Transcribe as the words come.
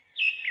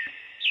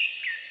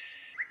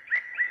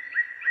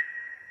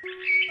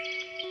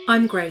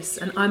I'm Grace,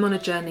 and I'm on a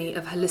journey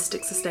of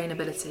holistic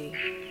sustainability.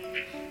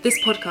 This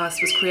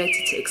podcast was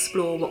created to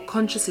explore what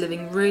conscious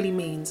living really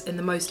means in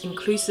the most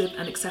inclusive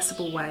and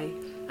accessible way,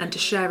 and to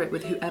share it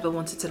with whoever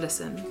wanted to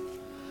listen.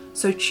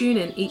 So tune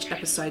in each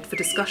episode for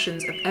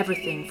discussions of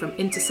everything from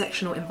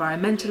intersectional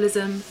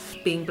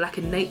environmentalism, being black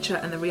in nature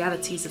and the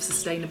realities of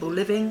sustainable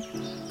living,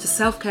 to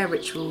self-care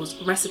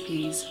rituals,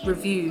 recipes,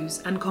 reviews,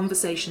 and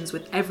conversations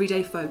with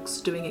everyday folks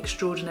doing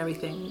extraordinary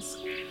things.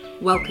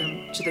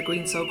 Welcome to the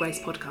Green Soul Grace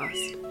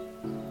podcast.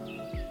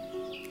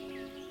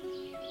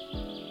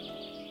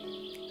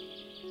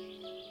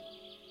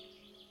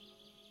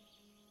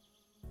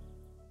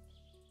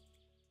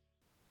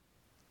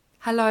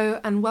 Hello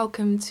and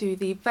welcome to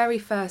the very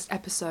first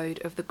episode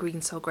of the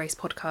Green Soul Grace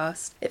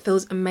podcast. It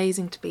feels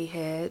amazing to be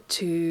here,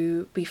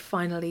 to be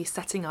finally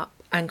setting up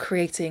and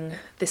creating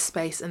this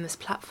space and this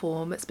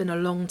platform. It's been a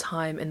long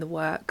time in the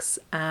works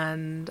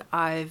and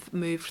I've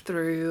moved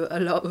through a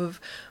lot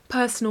of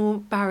personal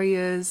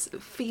barriers,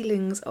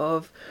 feelings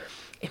of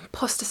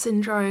imposter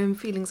syndrome,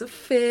 feelings of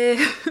fear,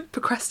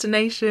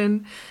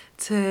 procrastination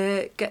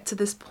to get to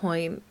this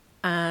point.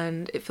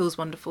 And it feels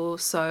wonderful.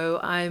 So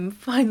I'm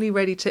finally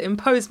ready to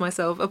impose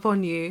myself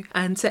upon you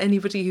and to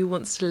anybody who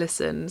wants to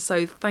listen.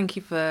 So thank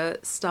you for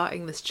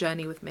starting this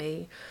journey with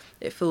me.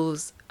 It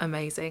feels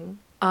amazing.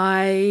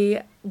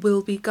 I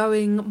will be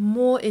going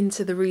more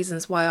into the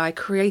reasons why I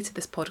created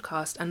this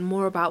podcast and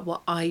more about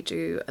what I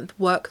do and the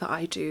work that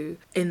I do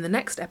in the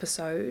next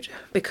episode,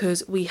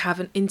 because we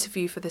have an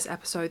interview for this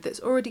episode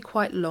that's already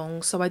quite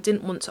long, so I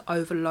didn't want to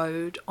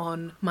overload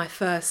on my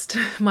first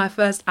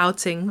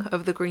outing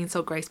of the Green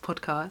Soul Grace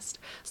podcast.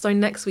 So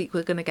next week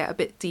we're going to get a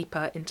bit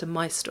deeper into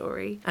my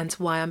story and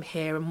why I'm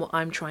here and what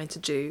I'm trying to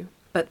do.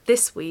 But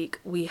this week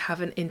we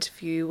have an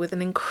interview with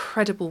an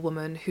incredible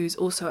woman who's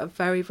also a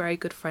very, very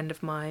good friend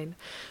of mine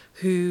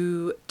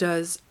who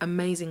does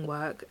amazing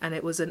work, and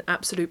it was an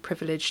absolute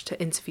privilege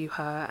to interview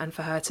her and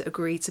for her to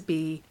agree to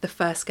be the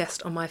first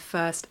guest on my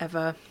first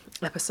ever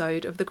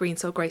episode of the Green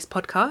Soul Grace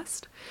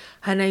podcast.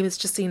 Her name is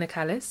Josina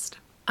Calliste,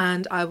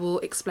 and I will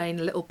explain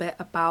a little bit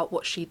about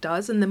what she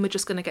does, and then we're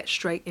just going to get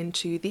straight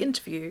into the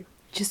interview.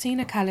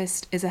 Josina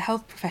Calliste is a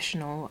health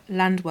professional,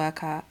 land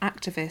worker,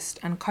 activist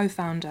and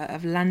co-founder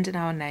of Land in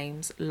Our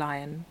Names,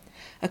 Lion,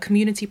 a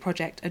community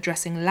project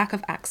addressing lack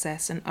of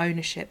access and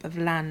ownership of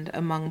land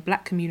among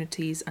black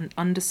communities and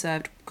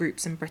underserved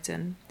groups in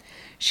Britain.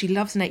 She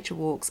loves nature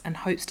walks and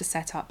hopes to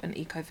set up an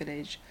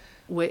eco-village,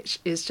 which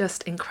is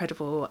just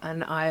incredible,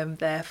 and I am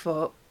there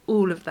for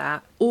all of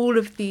that. All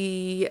of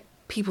the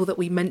people that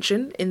we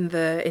mention in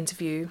the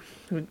interview,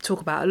 we talk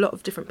about a lot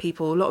of different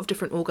people, a lot of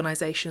different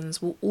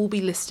organisations, will all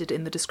be listed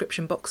in the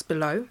description box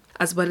below,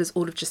 as well as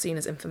all of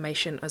Josina's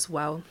information as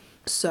well.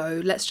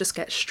 So let's just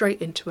get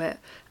straight into it,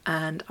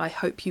 and I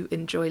hope you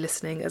enjoy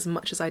listening as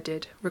much as I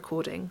did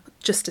recording.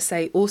 Just to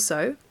say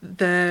also,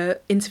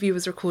 the interview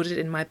was recorded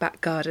in my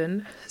back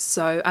garden,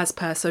 so as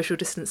per social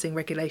distancing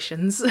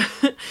regulations,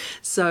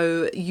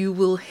 so you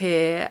will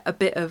hear a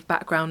bit of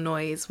background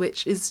noise,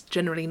 which is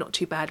generally not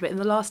too bad, but in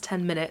the last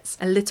 10 minutes,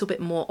 a little bit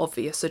more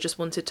obvious, so just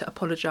wanted to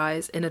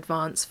apologise in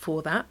advance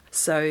for that.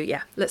 So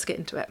yeah, let's get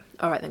into it.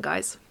 All right then,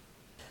 guys.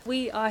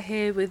 We are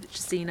here with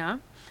Josina.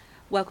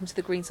 Welcome to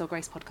the Green Soul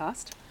Grace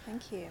podcast.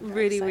 Thank you.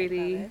 Really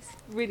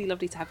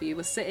lovely to have you.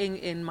 We're sitting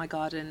in my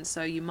garden,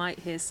 so you might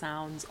hear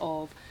sounds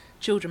of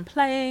children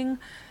playing,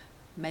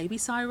 maybe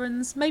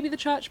sirens, maybe the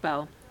church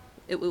bell.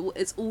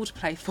 It's all to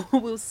play for.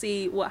 We'll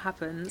see what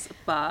happens,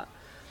 but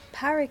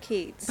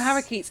Parakeets,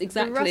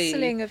 exactly.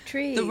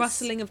 The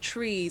rustling of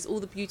trees,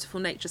 all the beautiful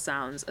nature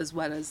sounds, as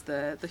well as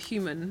the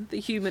human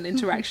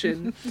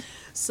interaction.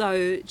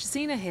 So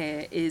Josina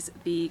here is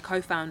the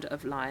co-founder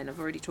of Lion. I've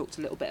already talked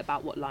a little bit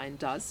about what Lion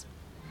does.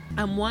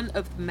 And one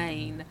of the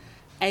main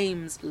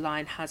aims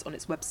Lion has on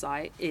its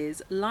website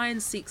is Lion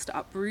seeks to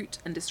uproot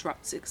and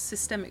disrupt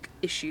systemic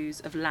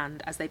issues of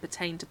land as they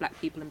pertain to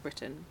black people in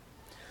Britain.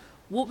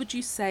 What would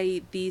you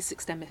say these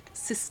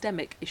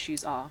systemic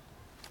issues are?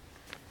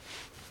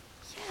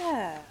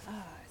 Yeah,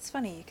 it's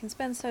funny. You can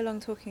spend so long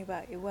talking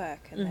about your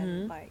work and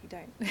then you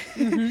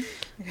don't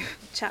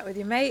chat with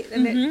your mate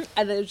and and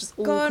then it just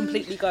all gone.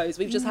 Completely goes.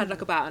 We've just had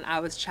about an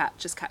hour's chat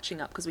just catching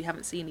up because we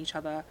haven't seen each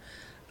other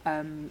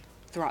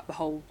throughout the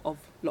whole of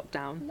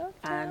lockdown,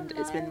 and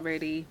it's been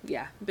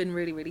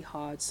really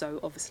hard. So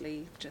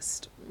obviously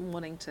just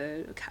wanting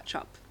to catch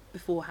up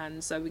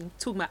beforehand so we can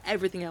talk about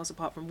everything else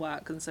apart from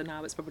work, and so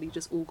now it's probably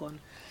just all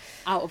gone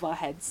out of our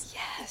heads.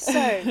 Yeah,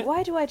 so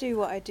why do I do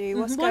what I do?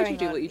 What's why going do you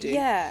do on? what you do?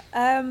 Yeah,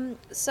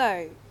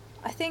 so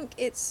I think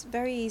it's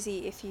very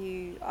easy if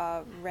you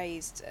are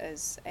raised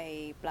as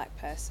a black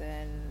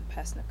person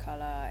of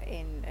colour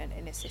in an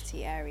inner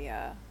city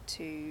area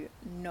to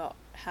not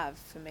have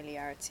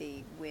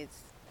familiarity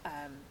with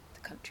the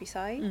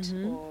countryside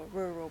or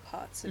rural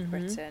parts of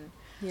Britain.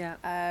 Yeah.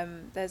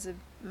 There's a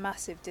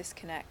massive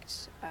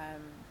disconnect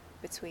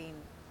between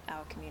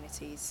our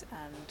communities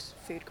and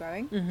food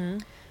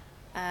growing.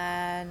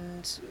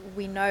 And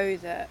we know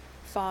that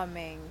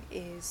farming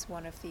is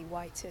one of the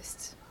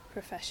whitest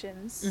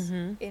professions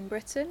in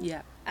Britain.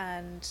 Yeah.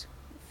 And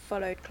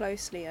followed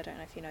closely, I don't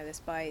know if you know this,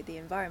 by the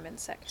environment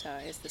sector,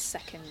 is the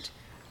second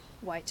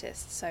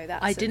whitest. So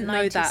that's I didn't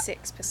know that.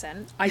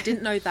 96%. I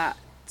didn't know that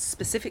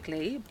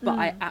specifically, but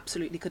I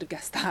absolutely could have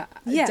guessed that.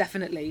 Yeah.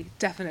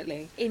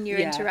 Definitely. In your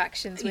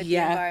interactions with the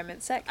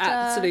environment sector.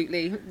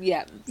 Absolutely.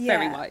 Yeah.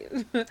 Very white.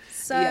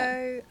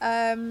 So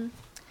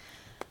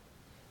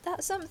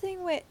that's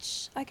something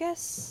which I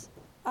guess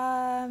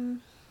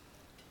I'm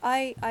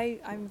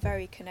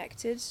very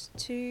connected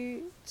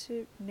to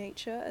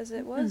nature, as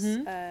it was,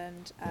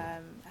 and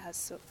I've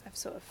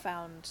sort of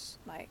found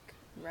like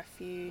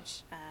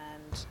refuge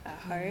and a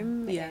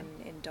home in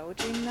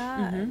indulging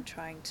that and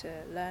trying to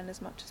learn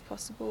as much as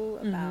possible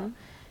about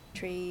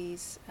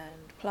trees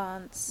and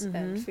plants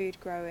and food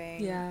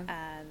growing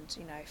and,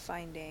 you know,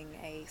 finding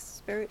a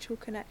spiritual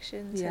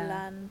connection to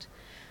land,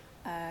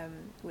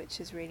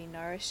 which is really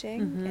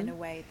nourishing in a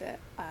way that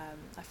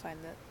I find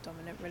that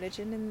dominant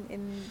religion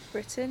in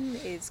Britain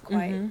is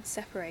quite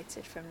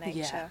separated from nature.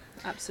 Yeah,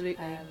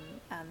 absolutely.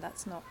 And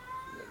that's not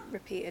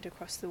repeated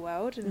across the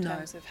world in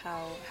terms of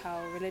how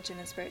religion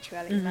and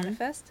spirituality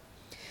manifest.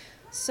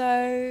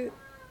 So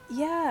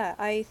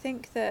I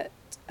think that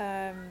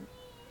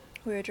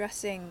we're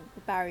addressing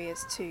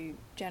barriers to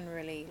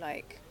generally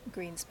like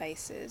green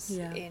spaces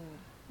in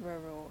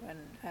rural and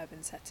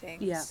urban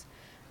settings,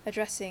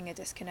 addressing a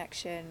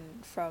disconnection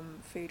from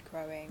food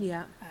growing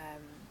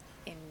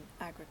in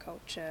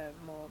agriculture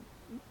more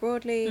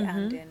broadly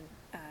and in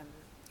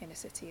inner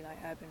city like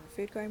urban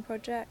food growing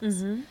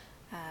projects,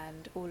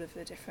 and all of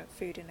the different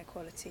food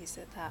inequalities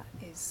that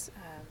is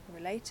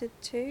related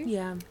to.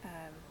 And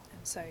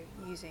so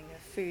using a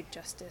food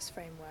justice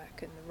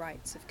framework and the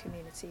rights of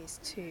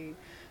communities to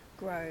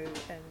grow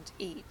and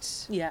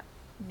eat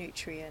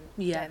nutrient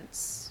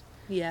dense,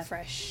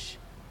 fresh,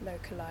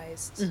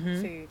 localised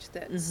food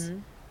that's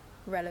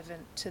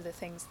relevant to the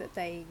things that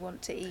they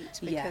want to eat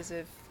because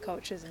of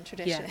cultures and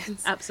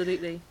traditions.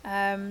 Absolutely.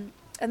 And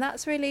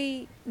that's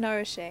really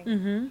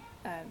nourishing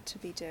to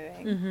be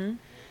doing.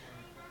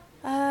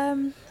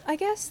 I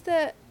guess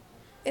that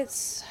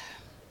it's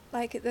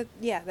like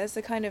there's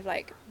the kind of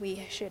like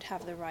we should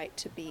have the right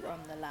to be on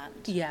the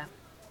land.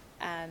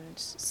 And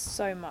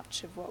so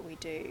much of what we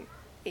do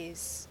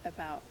is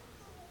about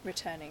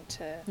returning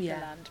to the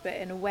land, but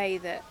in a way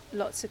that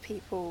lots of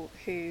people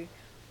who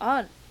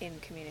aren't in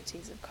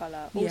communities of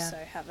colour also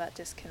have that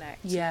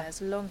disconnect. And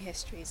there's long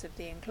histories of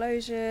the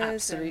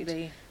enclosures,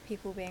 and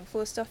people being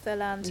forced off their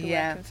land to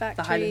work in factories,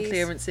 the Highland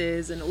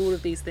clearances and all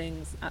of these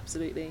things.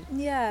 Absolutely.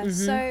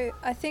 So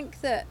I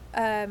think that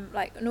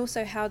and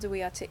also how do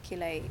we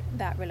articulate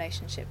that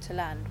relationship to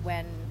land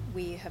when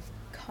we have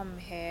come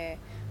here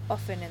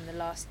often in the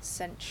last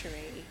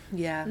century,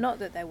 not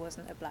that there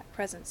wasn't a black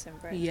presence in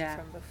Britain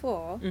from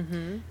before,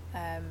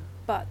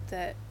 but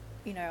that,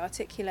 you know,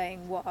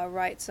 articulating what our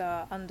rights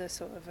are under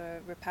sort of a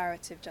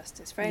reparative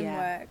justice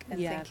framework and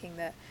thinking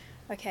that,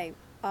 okay,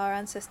 our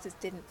ancestors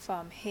didn't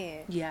farm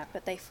here,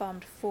 but they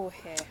farmed for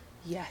here.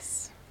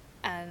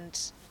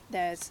 And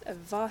there's a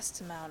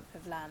vast amount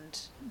of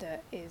land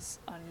that is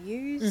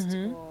unused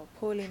or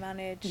poorly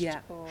managed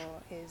or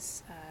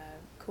is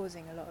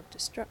causing a lot of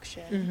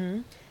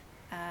destruction,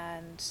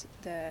 and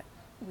that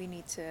we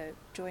need to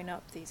join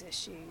up these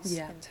issues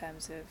in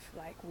terms of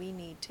like we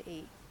need to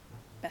eat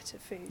better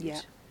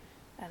food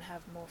and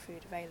have more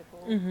food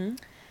available.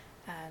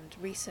 And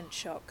recent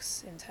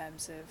shocks in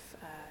terms of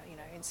you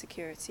know,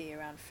 insecurity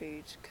around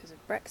food because of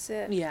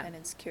Brexit and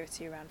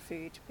insecurity around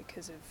food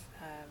because of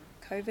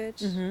COVID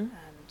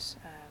and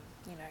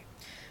you know,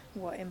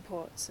 what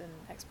imports and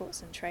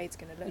exports and trade's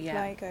going to look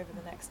like over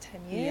the next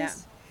 10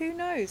 years. Who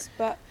knows?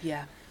 But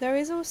there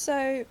is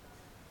also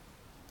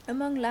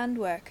among land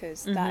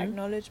workers that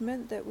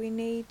acknowledgement that we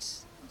need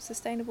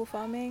sustainable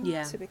farming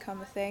to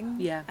become a thing,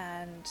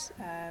 and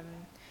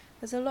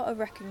there's a lot of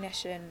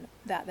recognition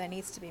that there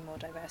needs to be more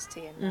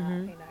diversity in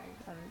that, you know,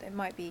 and it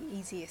might be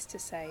easiest to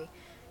say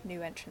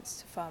new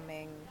entrants to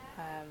farming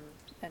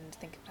and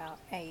think about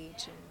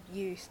age and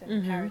youth and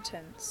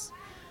inheritance,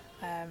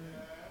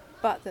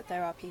 but that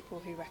there are people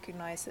who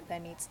recognise that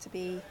there needs to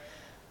be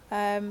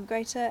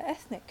greater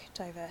ethnic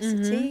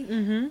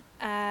diversity,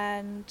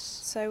 and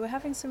so we're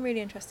having some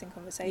really interesting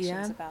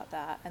conversations about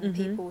that, and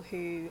people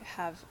who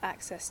have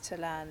access to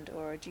land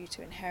or are due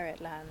to inherit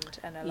land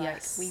and are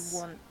like, we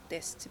want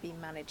this to be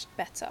managed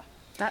better.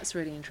 That's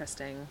really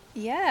interesting.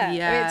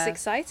 It's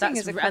exciting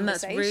as a conversation. And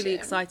that's really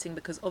exciting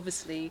because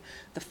obviously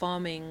the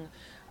farming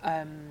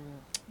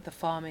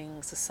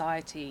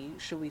society,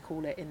 shall we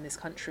call it, in this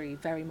country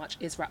very much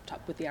is wrapped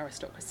up with the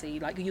aristocracy.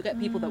 Like you get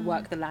people that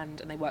work the land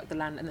and they work the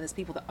land, and then there's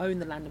people that own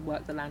the land and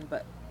work the land,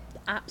 but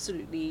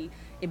absolutely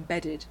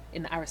embedded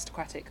in the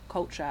aristocratic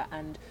culture.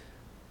 And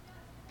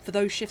for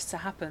those shifts to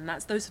happen,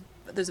 those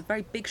are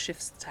very big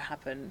shifts to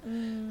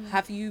happen.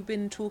 Have you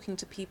been talking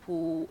to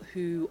people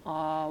who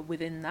are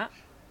within that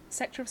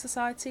sector of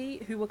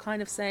society who were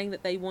kind of saying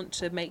that they want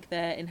to make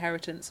their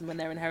inheritance and when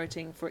they're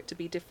inheriting for it to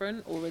be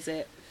different, or is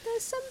it?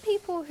 There's some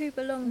people who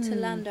belong to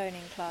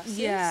landowning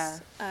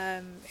classes,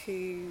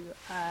 who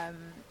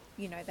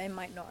you know, they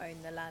might not own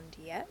the land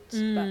yet,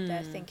 but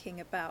they're thinking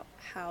about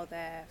how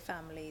their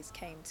families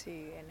came to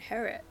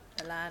inherit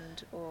the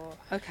land, or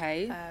so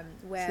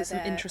where some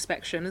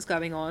introspection is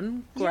going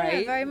on.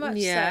 Great. Yeah, very much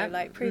so.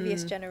 Like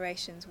previous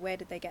generations, where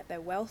did they get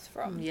their wealth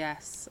from?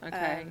 Yes.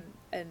 Okay.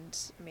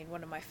 And I mean,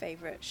 one of my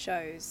favourite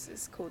shows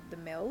is called The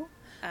Mill,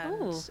 and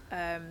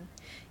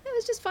it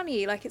was just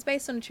funny. Like, it's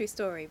based on a true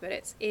story, but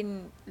it's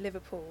in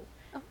Liverpool.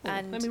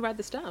 And let me write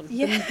this down.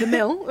 Yeah. The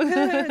mill. I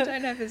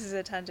don't know if this is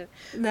a tangent.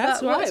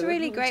 That's but right. What's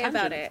really great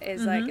about it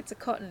is like it's a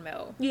cotton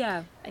mill.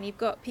 Yeah. And you've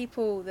got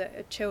people that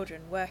are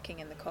children working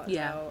in the cotton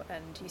mill,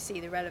 and you see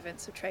the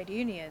relevance of trade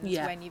unions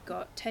when you've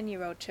got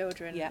 10-year-old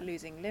children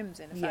losing limbs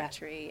in a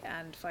factory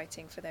and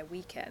fighting for their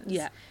weekends.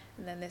 Yeah.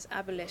 And then this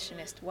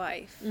abolitionist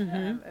wife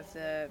of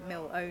the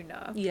mill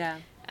owner. Yeah.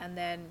 And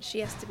then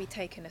she has to be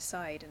taken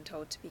aside and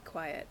told to be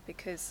quiet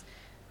because,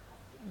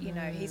 you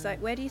know, he's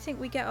like, where do you think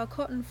we get our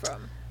cotton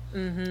from?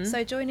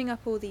 So joining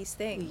up all these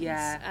things,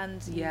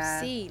 and you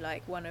see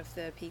like one of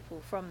the people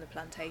from the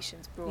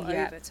plantations brought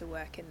over to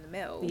work in the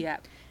mill,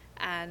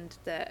 and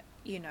that,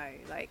 you know,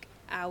 like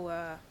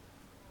our,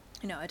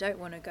 you know, I don't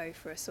want to go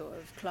for a sort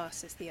of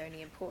class is the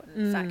only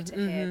important factor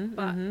here,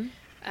 but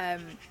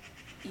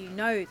you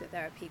know that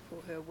there are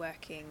people who are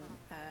working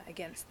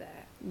against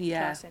their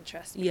class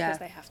interests because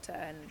they have to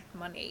earn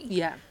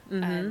money,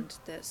 and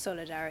the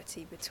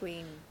solidarity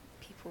between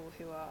people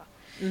who are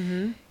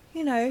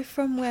you know,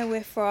 from where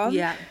we're from.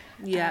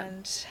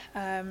 And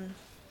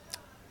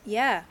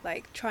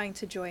like trying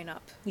to join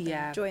up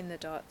and join the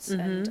dots.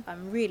 And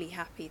I'm really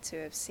happy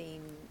to have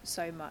seen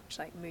so much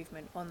like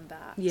movement on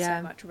that,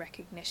 so much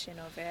recognition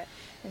of it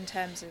in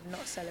terms of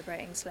not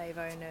celebrating slave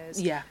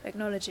owners,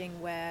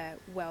 acknowledging where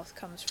wealth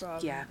comes from,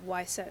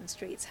 why certain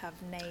streets have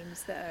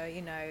names that are,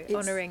 you know,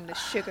 honouring the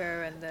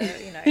sugar and the,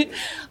 you know,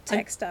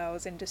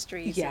 textiles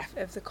industries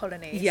of the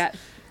colonies.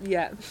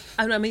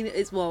 And I mean,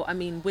 it's, well, I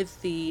mean,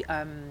 with the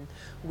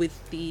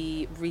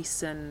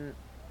recent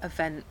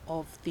event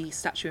of the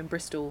statue in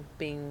Bristol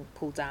being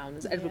pulled down,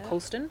 was Edward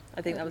Colston,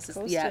 I think Edward that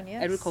was Colston,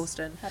 Edward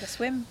Colston had a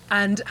swim,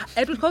 and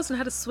Edward Colston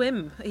had a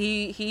swim.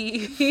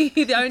 He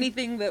the only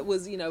thing that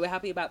was, you know, we're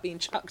happy about being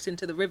chucked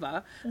into the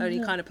river, only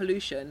kind of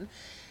pollution,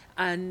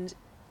 and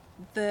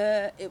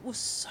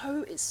it's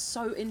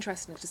so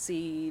interesting to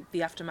see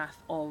the aftermath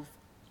of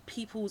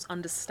people's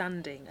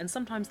understanding, and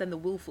sometimes then the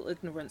willful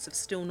ignorance of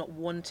still not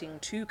wanting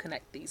to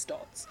connect these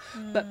dots,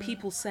 but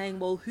people saying,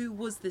 well, who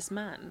was this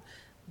man?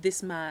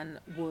 This man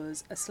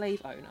was a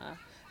slave owner,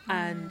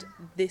 and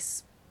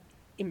this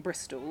in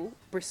Bristol,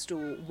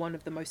 one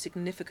of the most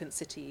significant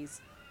cities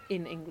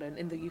in England,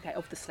 in the UK,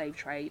 of the slave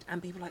trade,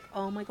 and people like,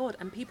 oh my god,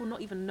 and people not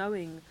even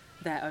knowing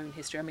their own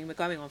history. I mean, we're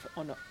going off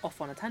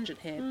on a tangent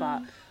here,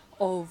 but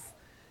of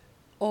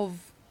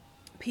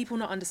people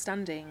not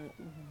understanding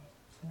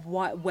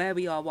why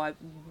we are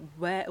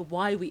where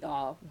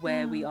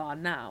we are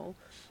now.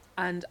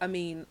 And I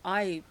mean,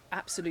 I'm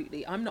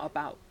not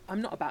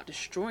about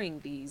destroying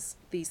these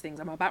things.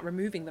 I'm about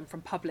removing them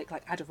from public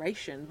like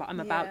adoration, but I'm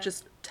about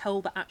just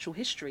tell the actual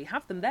history,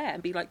 have them there,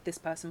 and be like, this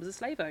person was a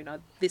slave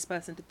owner, this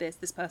person did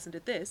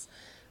this,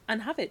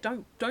 and have it.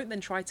 Don't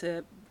then try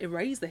to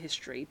erase the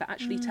history, but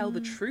actually tell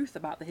the truth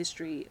about the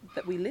history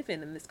that we live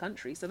in this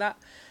country. So that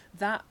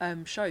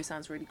show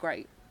sounds really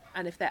great.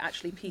 And if they're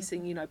actually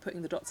piecing, you know,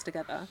 putting the dots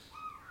together,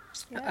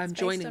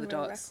 joining the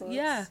dots,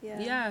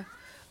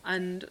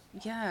 and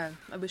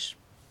I wish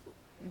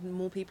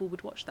more people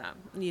would watch that,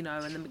 you know,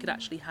 and then we could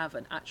actually have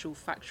an actual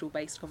factual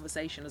based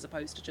conversation as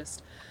opposed to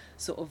just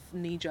sort of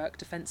knee-jerk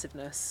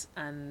defensiveness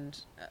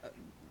and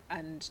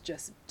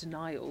just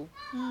denial.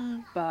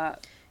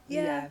 But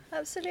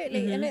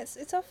absolutely. And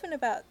it's often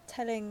about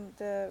telling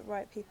the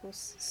right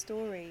people's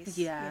stories,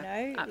 you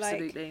know,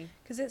 absolutely,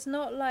 because it's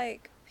not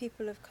like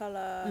people of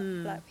colour,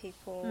 black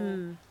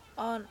people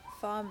aren't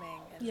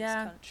farming in this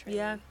country.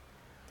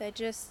 They're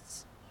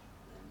just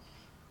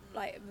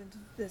like,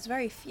 there's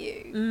very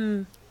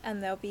few,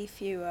 and there'll be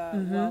fewer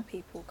while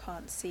people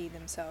can't see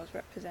themselves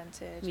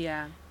represented.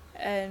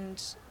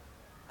 And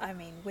I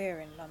mean,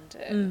 we're in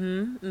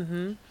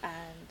London,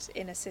 and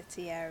inner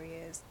city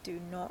areas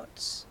do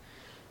not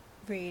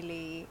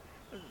really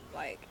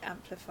like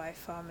amplify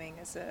farming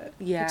as a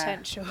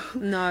potential.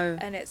 No.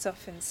 And it's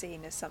often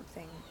seen as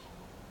something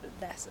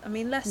less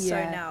so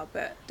now,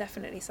 but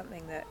definitely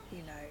something that, you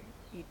know,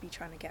 you'd be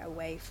trying to get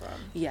away from.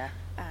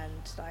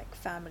 And like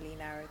family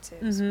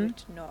narratives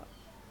would not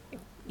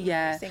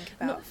think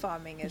about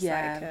farming as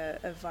like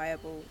a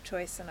viable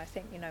choice. And I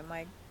think, you know,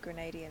 my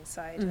Grenadian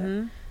side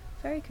are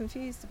very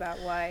confused about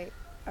why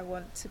I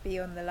want to be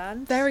on the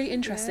land. Very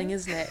interesting,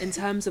 isn't it, in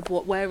terms of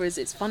whereas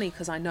it's funny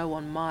because I know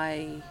on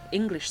my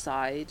English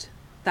side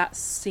that's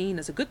seen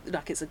as a good,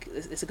 like it's a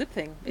good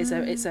thing. It's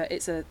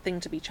a thing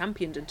to be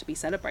championed and to be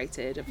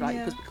celebrated, of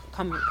like, because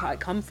I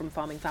come from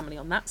farming family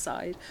on that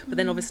side. But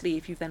then obviously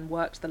if you've then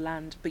worked the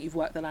land, but you've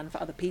worked the land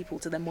for other people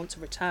to then want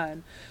to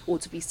return, or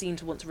to be seen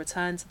to want to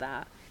return to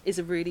that, is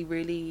a really,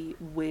 really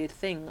weird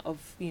thing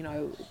of, you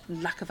know,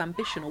 lack of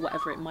ambition or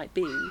whatever it might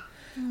be.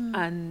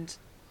 And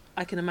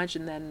I can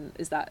imagine then,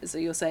 is that, so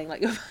you're saying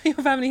like your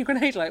family in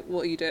Grenada, like,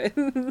 what are you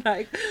doing?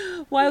 Like,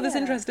 why all this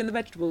interest in the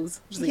vegetables,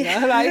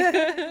 Josina? Like,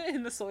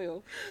 in the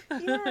soil?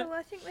 Well,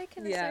 I think they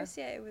can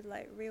associate it with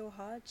like real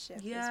hardship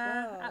as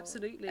well.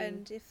 Absolutely.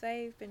 And if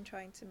they've been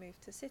trying to move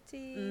to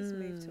cities,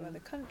 move to other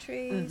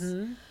countries,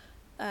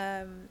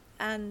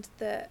 and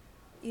that,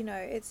 you know,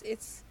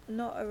 it's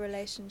not a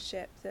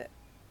relationship that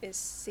is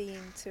seen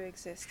to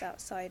exist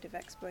outside of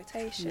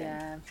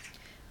exploitation.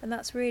 And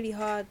that's really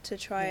hard to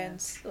try and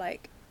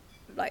like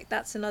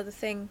that's another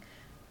thing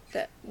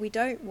that we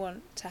don't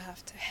want to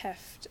have to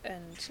heft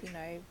and, you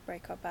know,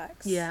 break our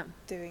backs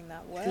doing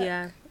that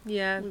work.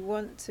 We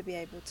want to be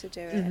able to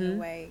do it in a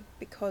way,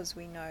 because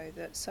we know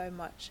that so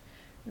much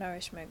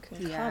nourishment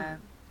can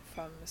come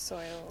from the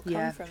soil,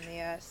 come from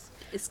the earth.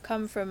 It's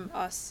come from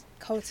us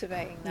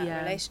cultivating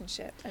that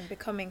relationship and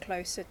becoming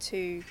closer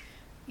to,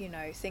 you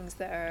know, things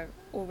that are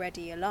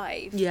already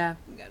alive.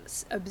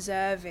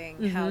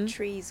 Observing how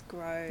trees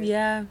grow.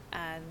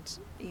 And,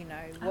 you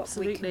know, what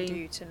we can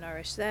do to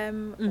nourish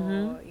them,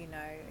 or, you know,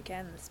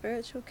 again, the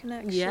spiritual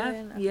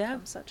connection. I've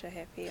become such a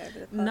hippie over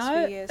the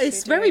past few years.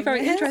 It's very,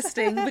 very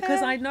interesting,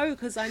 because I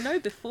know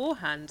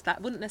beforehand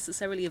that wouldn't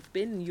necessarily have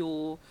been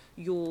your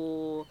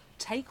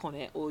take on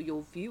it, or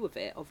your view of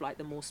it, of like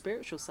the more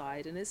spiritual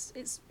side. And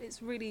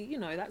it's really, you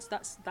know,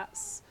 that's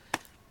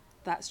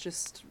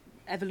just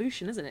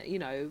evolution, isn't it? You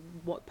know,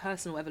 what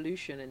personal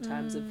evolution in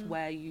terms of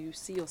where you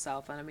see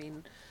yourself. And I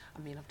mean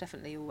I've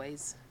definitely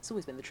it's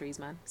always been the trees,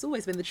 man. It's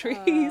always been the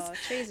trees.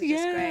 Trees are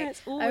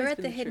just great. I read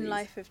The Hidden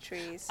Life of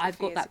Trees. I've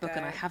got that book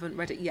and I haven't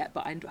read it yet,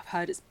 but I've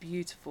heard it's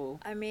beautiful.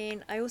 I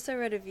mean, I also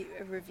read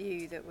a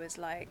review that was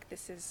like,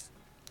 this is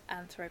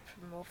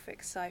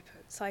anthropomorphic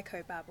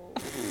psychobabble.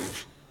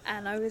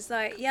 And I was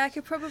like, I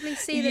could probably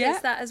see that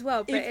it's that as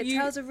well. But it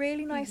tells a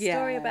really nice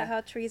story about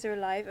how trees are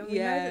alive, and we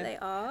know that they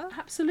are.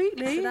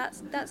 Absolutely. So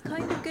that's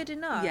kind of good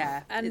enough.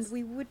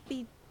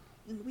 And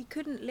we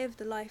couldn't live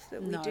the life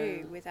that we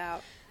do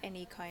without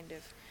any kind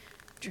of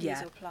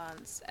trees or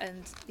plants.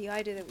 And the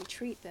idea that we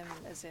treat them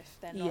as if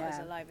they're not as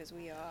alive as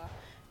we are,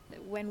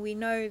 when we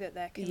know that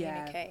they're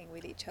communicating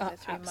with each other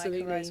through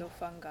mycorrhizal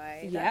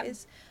fungi, that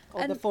is...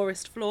 On the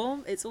forest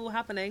floor, it's all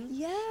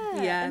happening.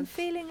 And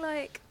feeling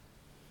like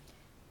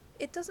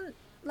it doesn't,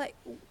 like,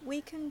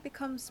 we can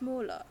become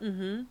smaller.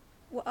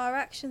 Our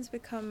actions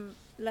become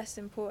less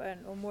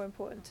important or more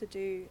important to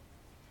do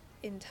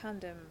in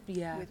tandem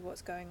with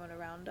what's going on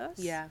around us.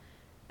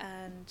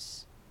 And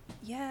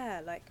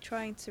like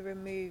trying to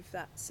remove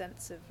that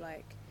sense of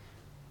like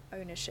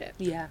ownership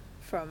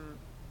from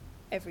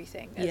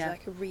everything as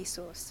like a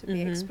resource to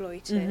be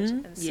exploited,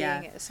 and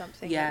seeing it as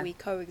something that we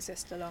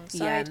coexist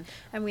alongside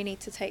and we need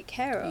to take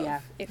care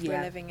of if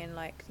we're living in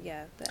like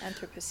the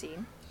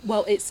Anthropocene.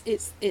 Well,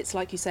 it's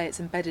like you say, it's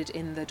embedded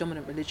in the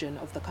dominant religion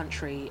of the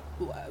country,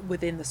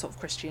 within the sort of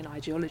Christian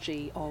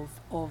ideology of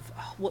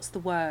what's the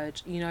word,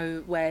 you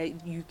know, where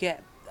you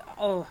get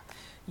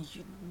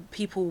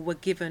people were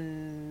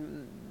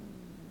given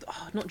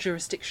not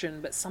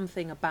jurisdiction, but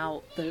something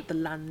about the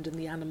land and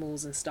the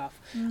animals and stuff,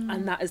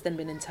 and that has then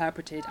been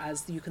interpreted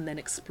as you can then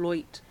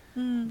exploit.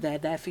 They're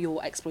there for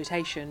your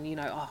exploitation, you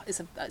know.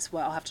 It's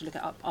well, I'll have to look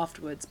it up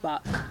afterwards,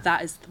 but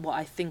that is what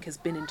I think has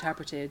been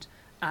interpreted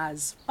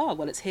as,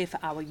 it's here for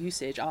our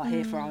usage,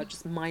 here for our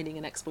just mining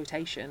and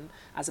exploitation,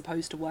 as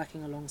opposed to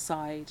working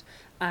alongside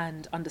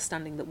and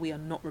understanding that we are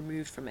not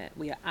removed from it.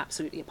 We are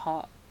absolutely a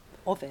part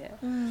of it.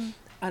 And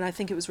I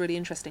think it was really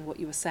interesting what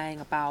you were saying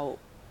about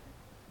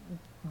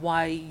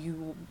why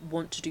you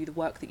want to do the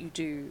work that you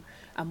do,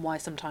 and why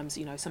sometimes,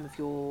 you know, some of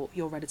your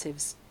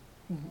relatives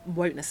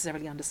won't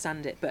necessarily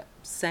understand it, but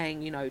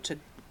saying, you know,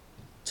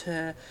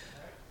 to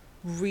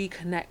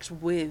reconnect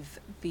with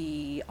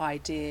the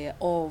idea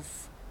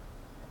of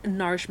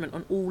nourishment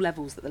on all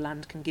levels that the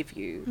land can give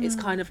you. It's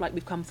kind of like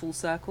we've come full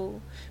circle,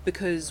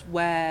 because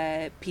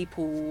where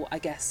people, I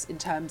guess, in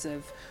terms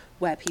of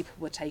where people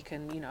were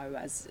taken, you know,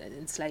 as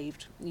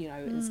enslaved, you know,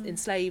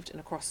 enslaved and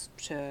across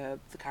to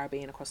the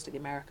Caribbean, across to the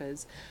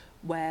Americas,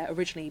 where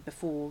originally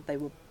before they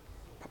were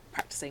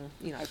practicing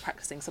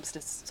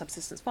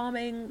subsistence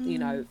farming, you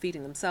know,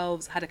 feeding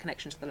themselves, had a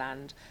connection to the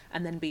land,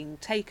 and then being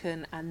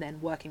taken and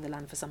then working the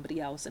land for somebody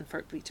else, and for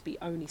it to be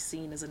only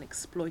seen as an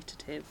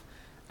exploitative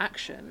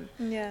action,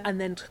 and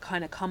then to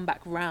kind of come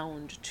back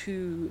round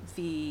to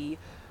the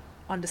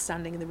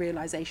understanding and the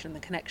realization and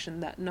the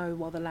connection that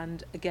the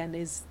land again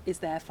is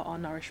there for our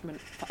nourishment,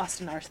 for us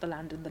to nourish the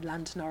land and the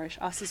land to nourish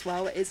us as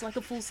well. It's like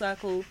a full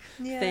circle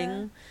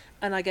thing.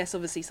 And I guess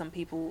obviously some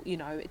people, you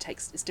know,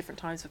 it's different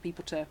times for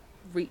people to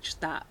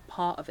reach that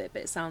part of it,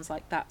 but it sounds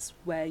like that's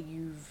where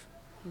you've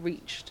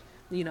reached,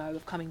 you know,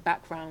 of coming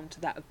back round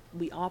to that.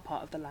 We are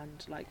part of the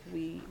land, like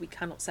we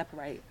cannot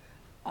separate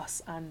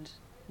us and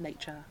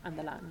nature and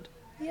the land.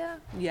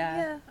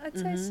 I'd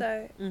say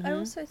so. I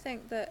also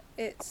think that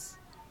it's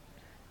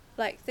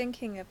like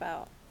thinking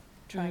about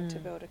trying to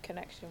build a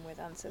connection with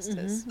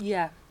ancestors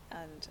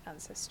and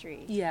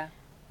ancestry,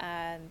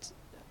 and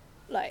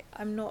like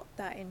I'm not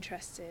that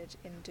interested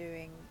in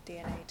doing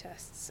DNA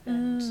tests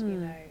and you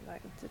know,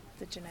 like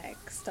the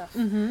genetic stuff,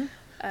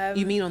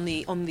 You mean on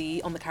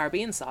the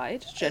Caribbean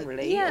side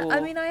generally? Yeah, or? I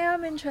mean, I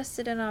am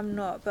interested and I'm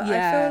not, but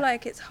Yeah. I feel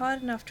like it's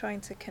hard enough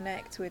trying to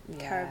connect with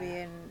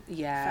Caribbean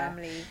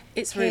family.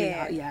 It's here, really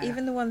hard. Yeah,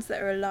 even the ones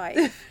that are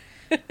alive.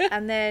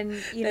 And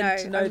then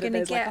I'm going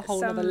to get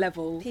some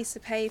level. piece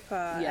of paper,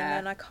 and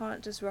then I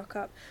can't just rock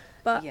up.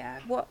 But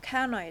what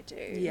can I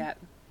do? Yeah.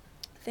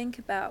 Think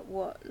about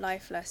what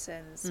life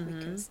lessons we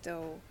can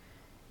still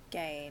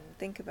gain.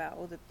 Think about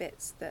all the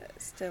bits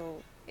that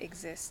still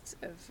exist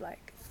of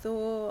like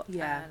thought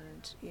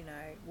and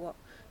what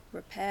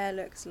repair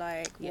looks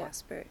like, what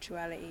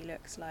spirituality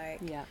looks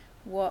like,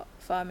 what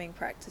farming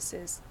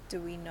practices do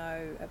we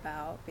know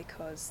about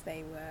because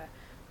they were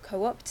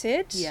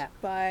co-opted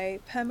by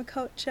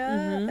permaculture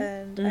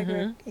and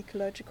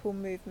agroecological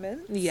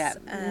movements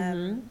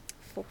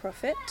for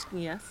profit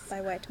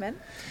by white men.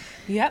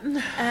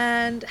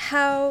 And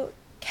how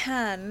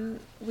can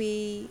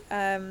we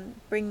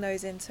bring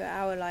those into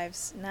our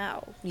lives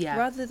now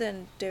rather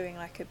than doing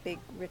like a big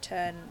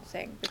return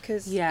thing,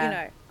 because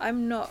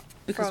I'm not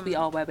from we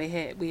are where we're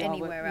here.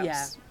 Anywhere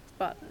else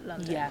but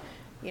London.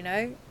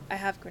 I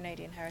have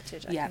Grenadian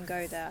heritage. I can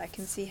go there. I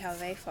can see how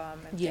they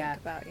farm and think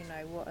about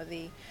what are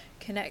the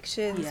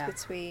connections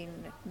between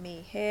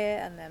me here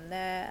and them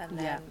there, and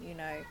then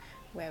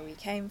where we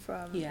came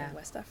from in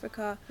West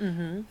Africa.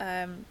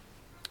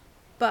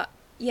 But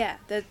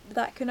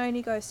that can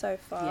only go so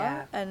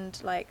far, and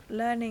like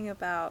learning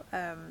about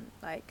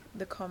like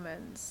the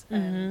commons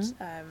and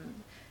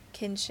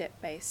kinship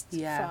based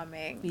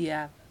farming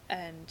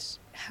and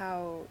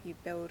how you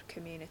build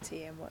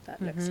community and what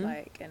that looks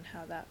like and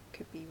how that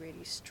could be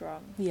really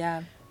strong.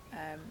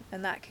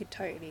 And that could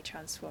totally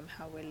transform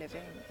how we're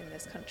living in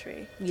this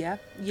country.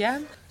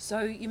 So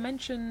you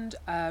mentioned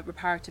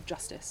reparative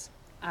justice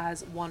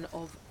as one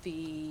of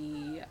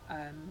the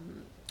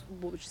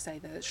what would you say,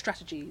 the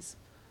strategies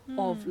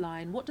of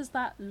Line. What does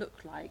that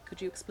look like?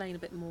 Could you explain a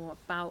bit more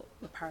about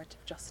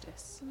reparative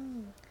justice?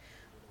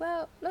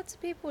 Well, lots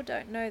of people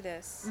don't know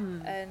this,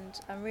 and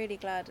I'm really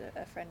glad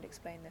a friend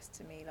explained this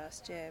to me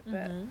last year,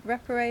 but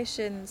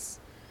reparations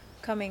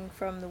coming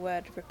from the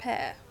word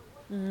repair.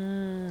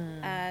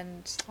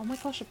 And oh my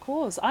gosh, of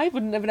course, I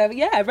wouldn't have never.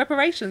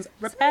 Reparations,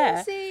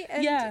 repair. See,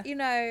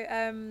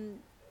 and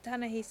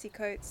Ta-Nehisi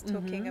Coates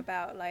talking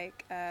about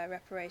like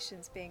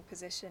reparations being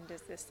positioned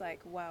as this like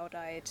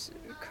wild-eyed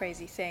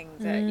crazy thing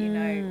that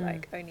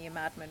like only a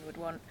madman would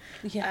want.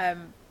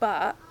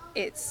 But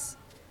it's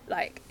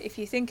like, if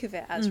you think of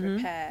it as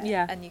repair,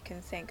 and you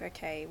can think,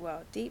 okay,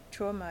 well, deep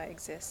trauma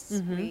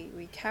exists.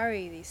 We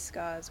carry these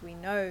scars. We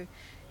know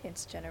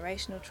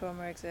intergenerational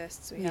trauma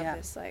exists. We have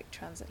this like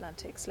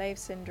transatlantic slave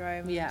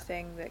syndrome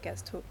thing that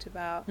gets talked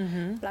about.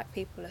 Black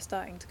people are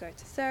starting to go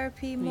to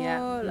therapy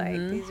more. Like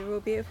these are all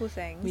beautiful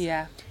things.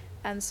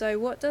 And so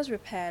what does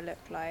repair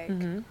look like?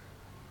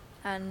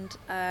 And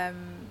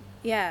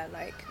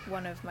like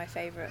one of my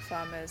favourite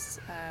farmers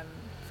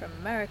from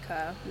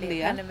America,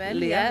 Leah Penniman.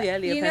 Leah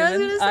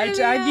Penniman.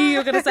 I knew you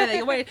were going to say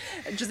that. Wait,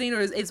 Josina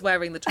is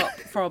wearing the top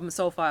from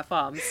Soulfire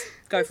Farms.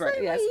 Go for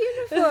it. Yes.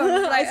 My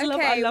uniform. Like,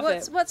 I love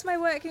it. What's my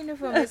work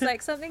uniform? It's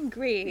like something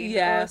green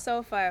or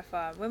Soulfire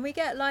Farm. When we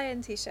get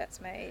lion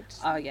t-shirts made,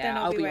 then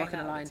I'll be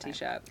rocking a lion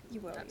t-shirt. You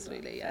will.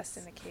 Absolutely, yes. First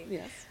in the queue.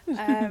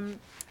 Yes.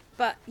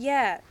 But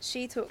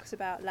she talks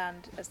about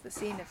land as the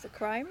scene of the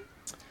crime,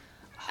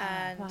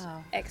 and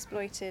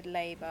exploited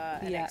labour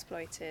and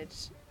exploited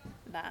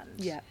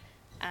land.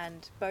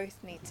 And both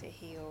need to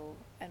heal,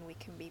 and we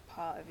can be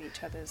part of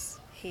each other's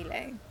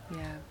healing.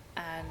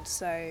 And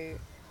so,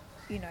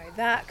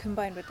 that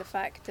combined with the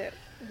fact that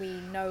we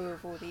know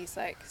of all these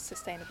like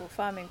sustainable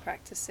farming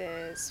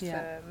practices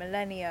for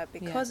millennia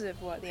because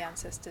of what the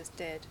ancestors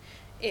did,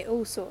 it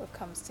all sort of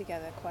comes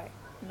together quite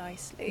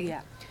nicely.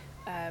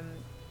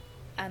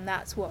 And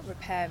that's what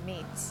repair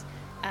means.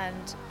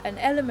 And an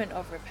element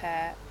of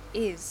repair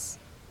is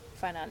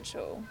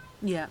financial.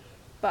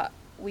 But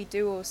we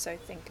do also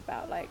think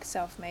about like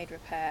self-made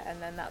repair,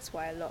 and then that's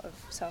why a lot of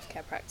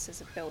self-care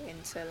practices are built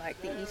into like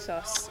the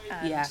ethos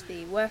and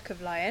the work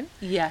of Lion.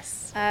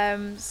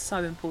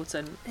 So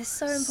important. It's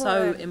so important.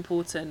 So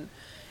important.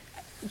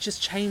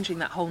 Just changing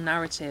that whole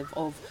narrative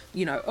of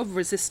of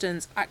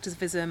resistance,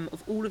 activism,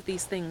 of all of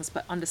these things,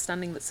 but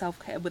understanding that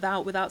self-care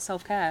without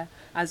self-care,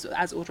 as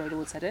Audre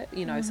Lorde said it,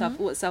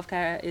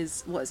 self-care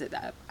is, what is it,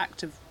 that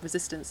act of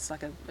resistance. It's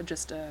like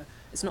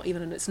it's not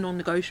even, it's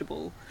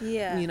non-negotiable. Do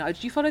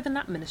you follow the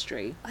NAP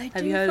Ministry?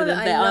 Have you heard of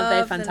them? Aren't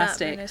they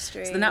fantastic? The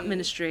So the NAP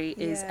Ministry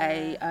is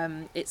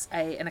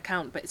an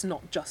account, but it's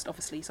not just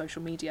obviously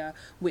social media,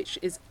 which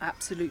is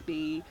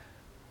absolutely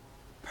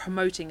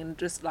promoting and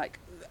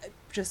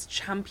just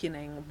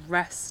championing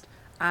rest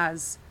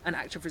as an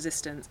act of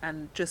resistance,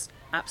 and just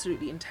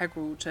absolutely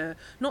integral to,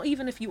 not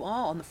even if you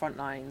are on the front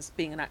lines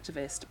being an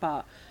activist,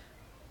 but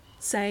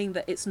saying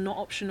that it's not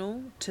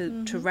optional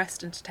to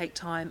rest and to take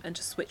time and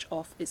to switch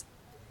off. Is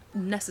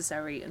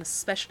necessary, and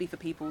especially for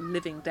people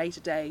living day to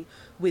day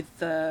with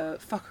the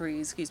fuckery,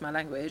 excuse my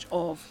language,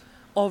 of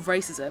of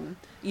racism,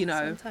 you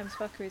know. Sometimes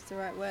fuckery is the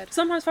right word.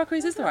 Sometimes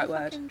fuckery is the right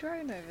word.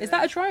 Drone over Is there?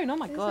 that a drone? Oh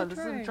my It's god, a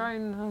this is a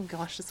drone. Oh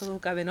gosh, it's all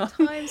going on.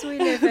 Times we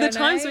live in, The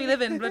times eh? we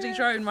live in, bloody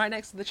drone right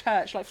next to the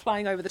church, like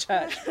flying over the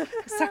church.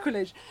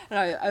 Sacrilege.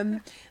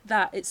 No,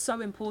 that it's so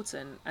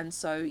important. And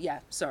so, yeah,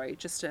 sorry,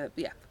 just to,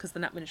 yeah, because the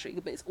Nat ministry,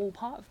 but it's all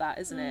part of that,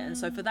 isn't it? And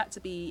so for that to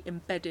be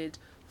embedded,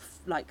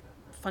 like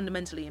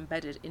fundamentally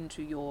embedded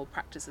into your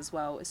practice as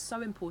well is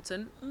so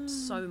important.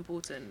 So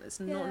important. It's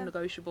not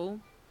negotiable.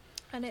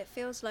 And it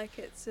feels like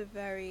it's a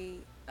very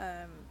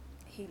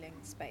healing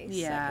space,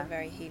 Yeah. like a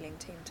very healing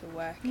team to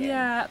work in.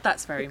 Yeah,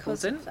 that's very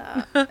because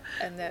important. Of that,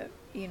 and that,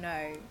 you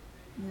know,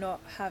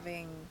 not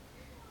having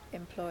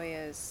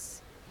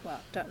employers,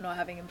 not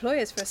having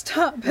employers for a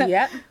start,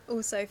 but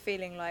also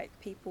feeling like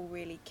people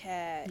really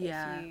care if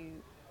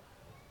you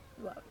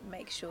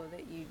make sure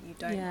that you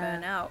don't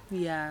burn out,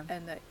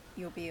 and that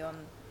you'll be on,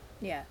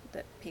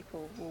 that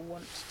people will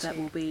want that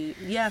will be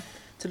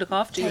to look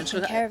after you and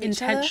to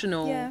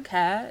intentional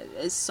care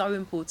is so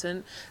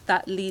important.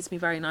 That leads me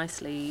very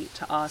nicely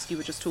to ask, you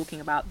were just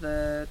talking about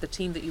the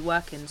team that you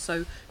work in,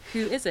 so who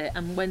is it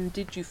and when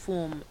did you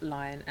form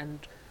Lion,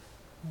 and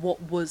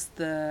what was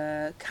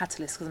the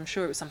catalyst, because I'm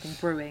sure it was something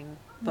brewing,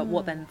 but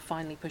what then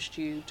finally pushed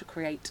you to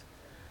create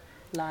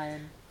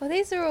Lion? Well,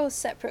 these are all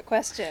separate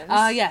questions.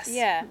 Yes.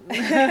 Yeah.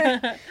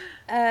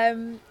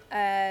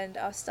 And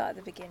I'll start at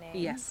the beginning.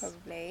 Yes.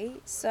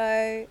 Probably.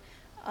 So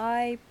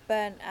I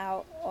burnt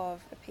out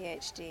of a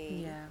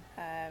PhD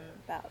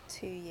about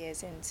 2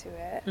 years into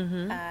it,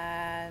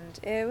 and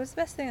it was the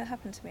best thing that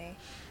happened to me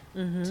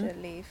to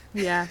leave.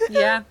 Yeah.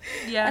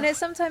 And it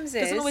sometimes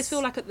is. Doesn't always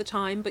feel like at the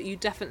time, but you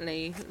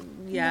definitely,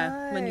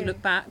 when you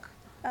look back.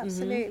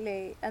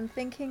 Absolutely. And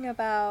thinking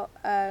about,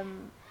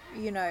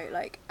 you know,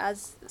 like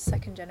as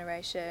second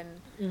generation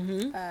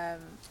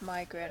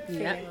migrant,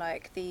 feeling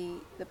like the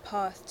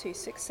path to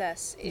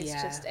success is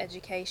just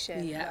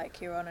education,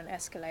 like you're on an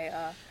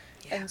escalator,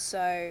 and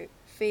so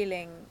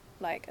feeling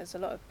like, as a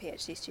lot of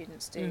PhD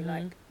students do,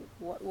 like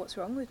what's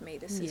wrong with me?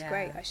 This is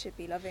great. I should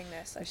be loving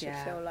this. I should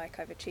feel like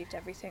I've achieved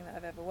everything that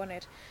I've ever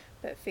wanted,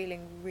 but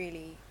feeling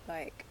really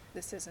like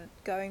this isn't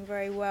going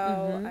very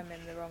well. I'm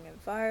in the wrong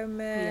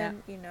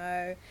environment. You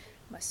know,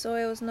 my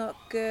soil's not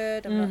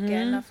good, I'm not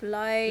getting enough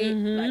light,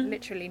 like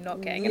literally not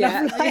getting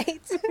enough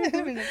light.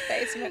 I'm in the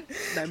basement.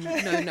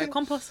 No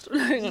compost,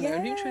 no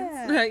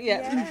nutrients.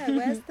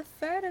 Where's the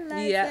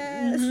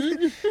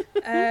fertilizers?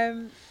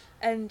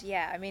 And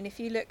I mean, if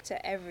you looked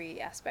at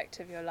every aspect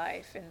of your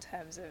life in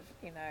terms of,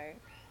 you know,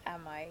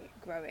 am I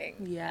growing?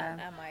 And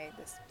am I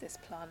this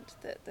plant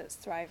that's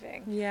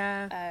thriving? Did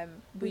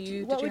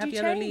you have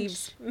yellow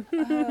leaves?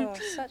 Oh,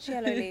 such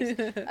yellow leaves.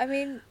 I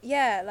mean,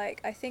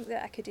 like I think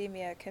that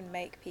academia can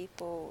make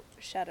people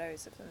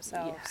shadows of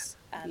themselves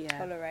and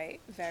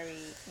tolerate very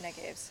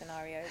negative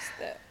scenarios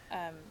that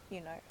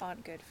you know,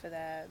 aren't good for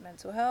their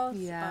mental health,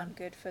 aren't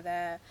good for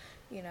their,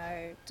 you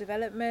know,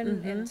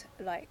 development and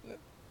like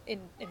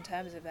in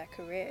terms of their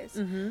careers.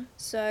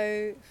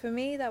 So for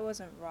me that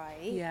wasn't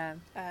right.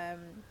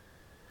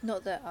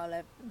 Not that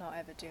I'll not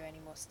ever do any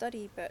more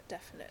study, but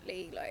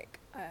definitely like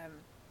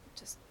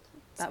just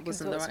that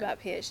wasn't thoughts the right about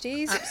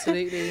PhDs.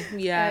 Absolutely.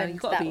 You've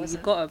got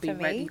to be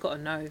ready. You've got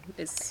to know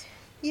it's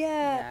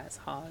it's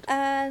hard.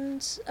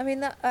 And I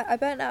mean, that I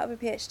burnt out of a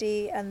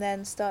PhD and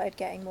then started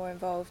getting more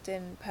involved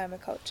in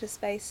permaculture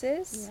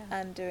spaces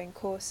and doing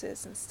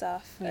courses and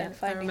stuff, and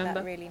finding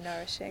that really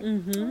nourishing.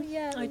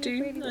 I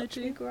do. Really I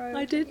do. grow.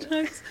 I did.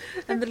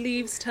 And the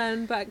leaves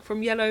turn back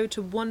from yellow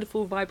to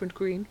wonderful, vibrant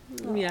green.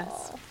 Aww,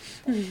 yes.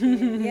 Thank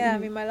you. I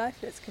mean, my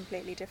life looks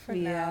completely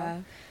different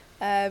now.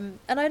 And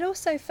I'd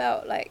also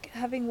felt like,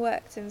 having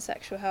worked in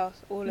sexual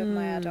health all of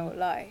my adult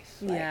life,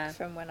 like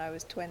from when I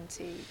was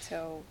 20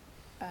 till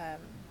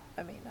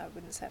I mean, I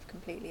wouldn't say I've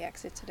completely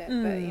exited it,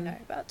 but you know,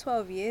 about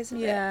 12 years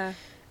of it,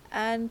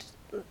 and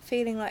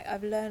feeling like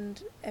I've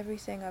learned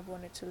everything I've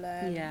wanted to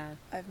learn.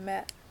 I've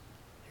met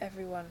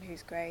everyone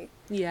who's great,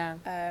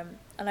 and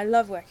I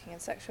love working in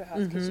sexual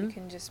health because you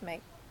can just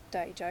make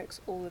dirty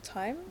jokes all the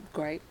time.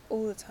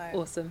 All the time.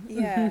 Awesome.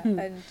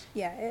 And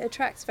it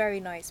attracts very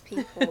nice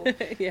people.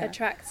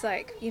 Attracts,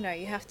 like, you know,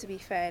 you have to be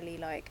fairly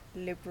like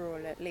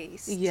liberal at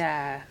least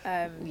to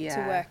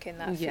work in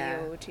that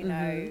field, you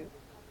know,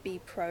 be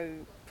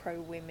pro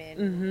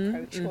women,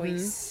 pro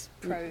choice,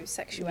 pro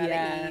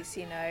sexualities,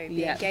 you know,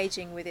 be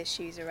engaging with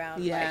issues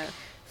around like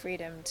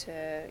freedom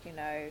to, you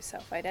know,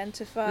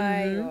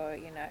 self-identify, or,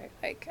 you know,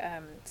 like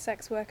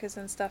sex workers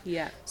and stuff.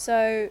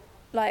 So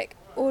like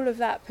all of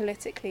that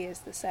politically is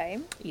the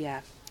same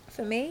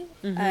for me.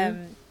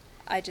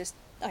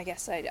 I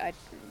guess I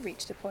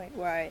reached a point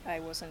where I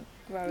wasn't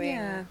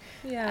growing,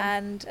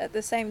 and at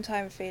the same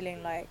time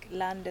feeling like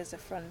land is a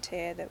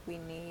frontier that we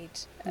need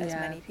as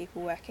many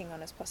people working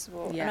on as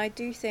possible. And I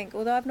do think,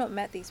 although I've not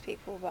met these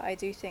people, but I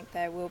do think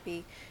there will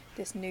be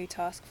this new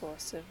task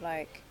force of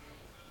like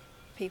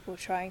people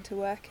trying to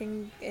work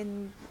in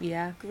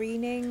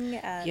greening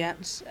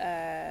and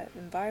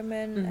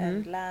environment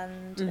and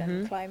land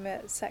and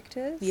climate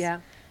sectors.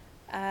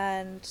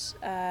 And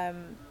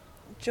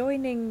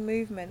joining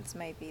movements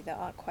maybe that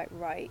aren't quite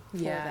right for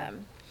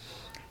them.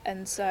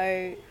 And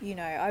so, you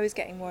know, I was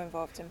getting more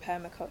involved in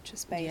permaculture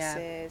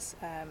spaces.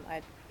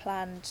 I'd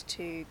planned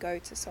to go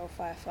to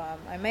Soulfire Farm.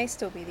 I may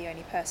still be the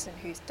only person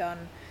who's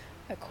done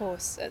a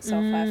course at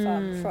Soulfire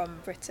Farm from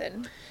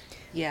Britain.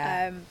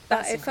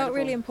 But it felt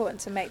really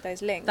important to make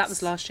those links. That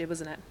was last year,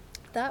 wasn't it?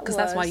 Because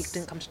that's why you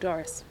didn't come to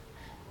Doris.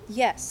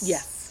 Yes,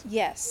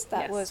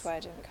 that was why I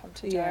didn't come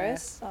to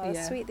Doris.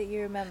 It's sweet that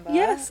you remember.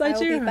 Yes, I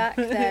do. I'll be back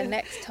there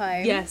next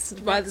time.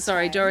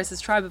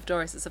 Doris's Tribe of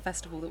Doris. It's a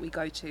festival that we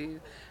go to.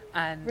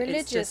 And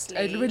religiously,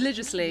 it's just,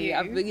 religiously,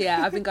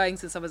 I've been going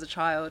since I was a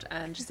child,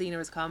 and Josina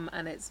has come,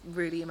 and it's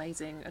really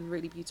amazing and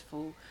really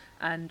beautiful.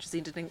 And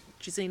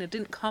Josina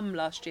didn't come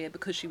last year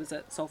because she was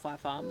at Soulfire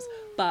Farms,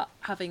 but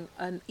having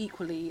an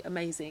equally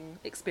amazing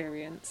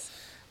experience,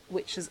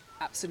 which has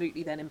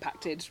absolutely then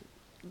impacted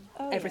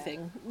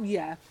everything.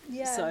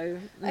 So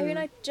I mean,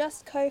 I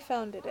just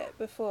co-founded it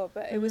before,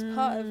 but it was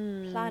part of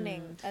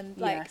planning, and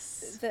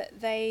that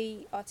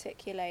they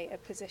articulate a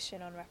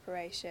position on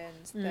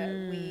reparations that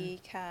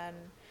we can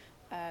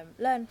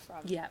learn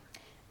from,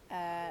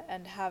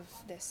 and have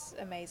this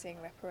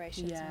amazing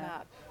reparations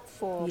map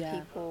for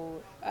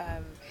people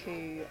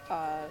who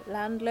are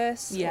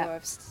landless or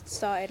have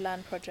started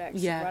land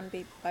projects run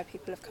by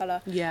people of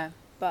colour,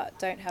 but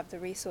don't have the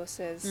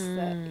resources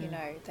that, you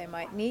know, they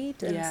might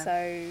need. And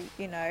so,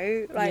 you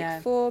know,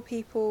 like for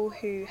people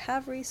who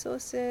have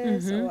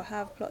resources or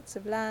have plots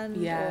of land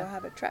or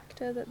have a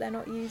tractor that they're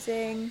not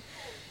using.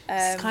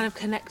 It's kind of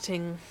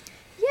connecting.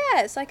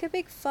 Yeah, it's like a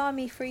big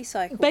farmy free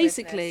cycle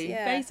basically.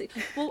 business,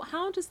 Well,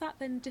 how does that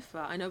then differ?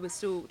 I know we're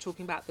still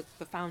talking about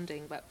the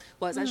founding, but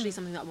it's actually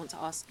something that I want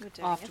to ask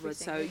afterwards.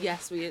 So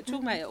yes, we're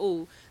talking about it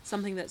all.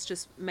 Something that's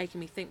just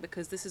making me think,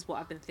 because this is what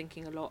I've been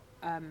thinking a lot.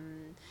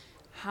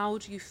 How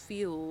do you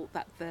feel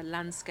that the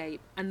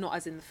landscape, and not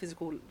as in the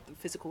physical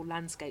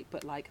landscape,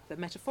 but like the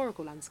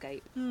metaphorical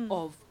landscape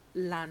of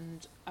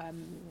land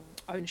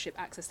ownership,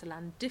 access to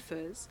land,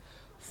 differs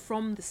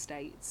from the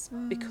states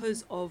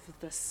because of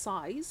the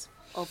size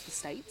of the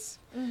states,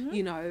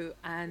 you know?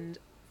 And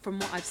from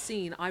what I've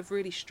seen, I've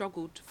really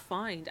struggled to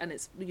find, and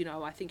it's, you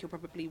know, I think you're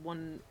probably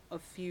one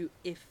of few,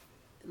 if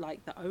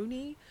like the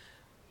only,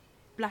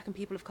 Black and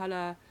people of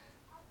colour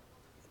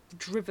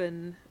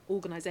driven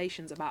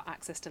organisations about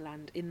access to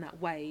land in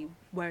that way,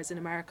 whereas in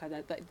America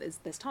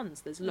there's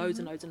tons, there's loads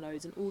and loads and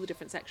loads in all the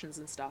different sections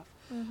and stuff.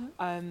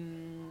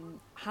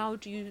 How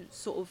do you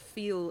sort of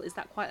feel, is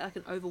that quite like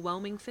an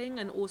overwhelming thing?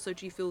 And also,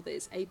 do you feel that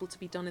it's able to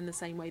be done in the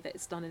same way that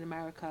it's done in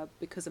America,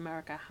 because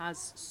America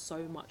has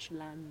so much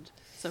land,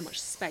 so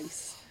much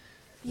space?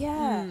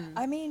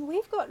 I mean,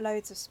 we've got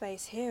loads of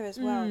space here as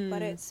well,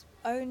 but it's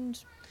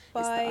owned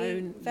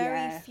by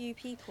very few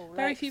people.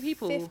 Very few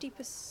people.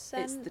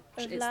 50%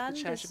 of land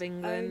the Church is of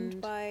England.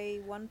 owned by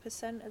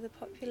 1% of the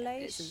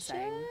population. It's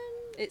insane.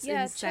 It's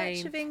insane.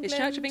 Church of England. It's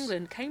Church of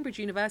England, Cambridge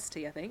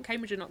University, I think.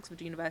 Cambridge and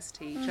Oxford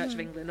University, Church of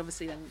England.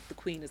 Obviously, then the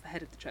Queen is the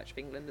head of the Church of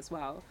England as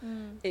well.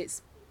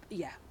 It's,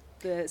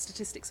 the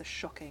statistics are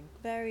shocking.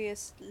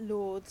 Various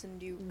lords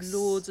and dukes.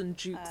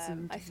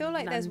 And I feel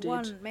like there's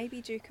one, maybe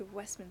Duke of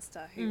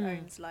Westminster, who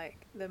owns like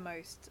the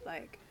most,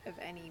 like, of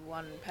any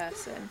one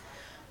person.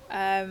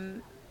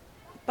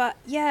 But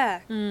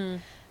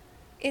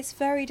it's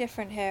very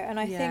different here, and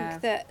I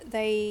think that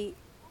they,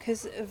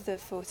 because of the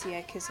 40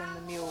 acres and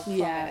the mule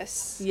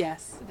promise,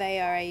 they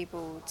are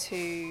able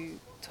to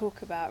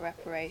talk about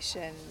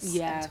reparations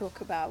and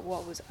talk about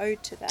what was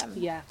owed to them.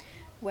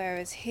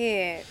 Whereas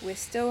here, we're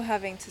still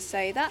having to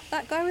say that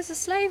guy was a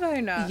slave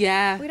owner.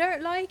 We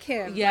don't like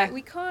him. Like,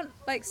 we can't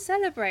like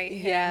celebrate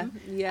him.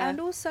 And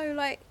also,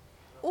 like,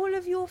 all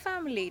of your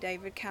family,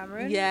 David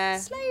Cameron,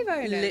 slave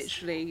owners.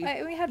 Literally.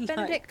 Like, we had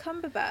Benedict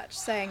Cumberbatch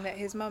saying that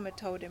his mum had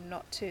told him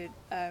not to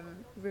told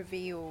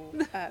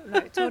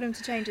him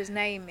to change his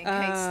name in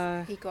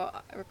case he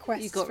got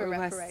requests for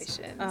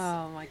reparations.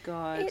 Oh my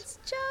God. It's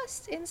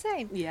just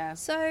insane. Yeah.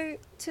 So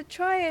to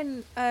try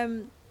and,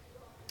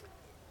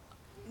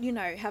 you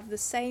know, have the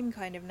same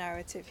kind of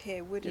narrative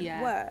here wouldn't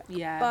work.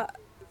 But,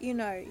 you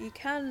know, you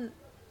can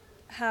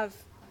have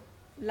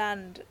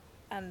land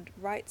and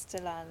rights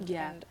to land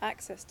and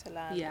access to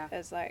land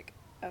as like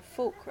a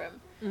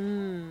fulcrum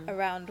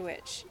around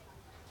which,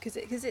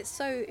 because it's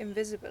so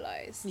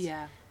invisibilized,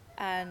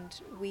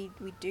 and we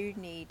do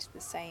need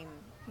the same,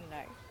 you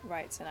know,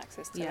 rights and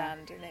access to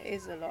land, and it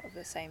is a lot of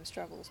the same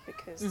struggles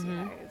because you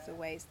know, of the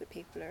ways that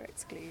people are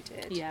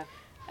excluded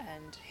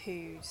and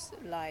whose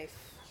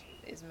life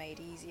is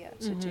made easier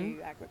to do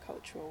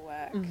agricultural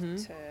work,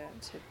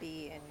 to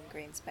be in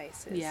green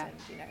spaces, and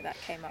you know, that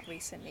came up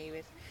recently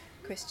with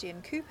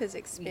Christian Cooper's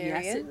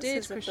experience. Yes, it did.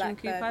 As a Christian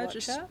Cooper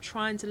just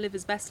trying to live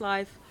his best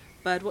life,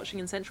 bird watching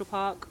in Central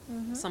Park,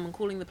 someone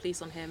calling the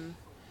police on him,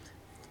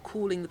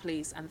 calling the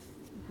police and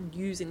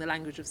using the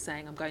language of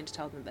saying, I'm going to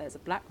tell them there's a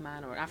black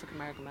man or an African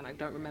American man, I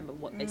don't remember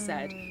what they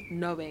said,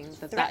 knowing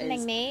that that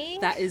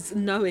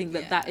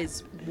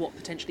is what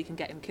potentially can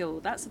get him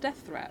killed. That's a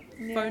death threat.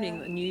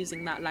 Phoning and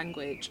using that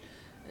language.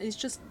 He's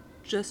just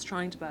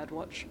trying to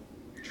birdwatch.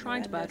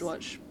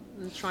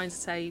 and trying to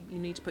say you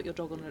need to put your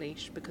dog on a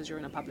leash because you're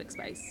in a public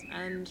space,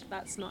 and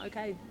that's not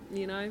okay,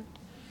 you know.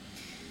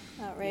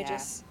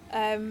 Outrageous.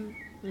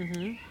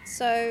 Mm-hmm.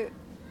 So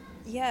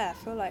yeah,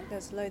 I feel like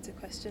there's loads of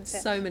questions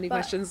here. So many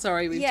questions.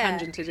 Sorry, we've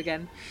tangented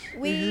again.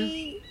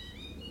 We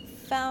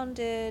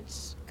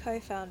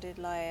co-founded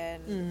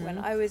Lion when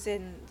I was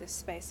in this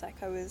space.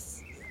 Like I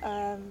was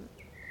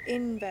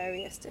in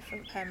various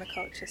different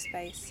permaculture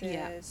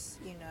spaces,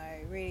 you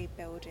know, really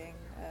building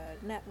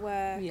a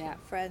network,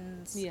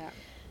 friends. Yeah.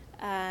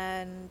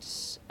 And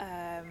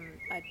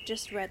I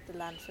just read the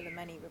Land for the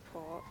Many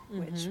report,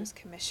 which was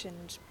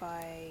commissioned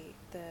by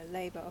the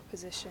Labour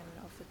opposition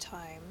of the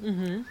time,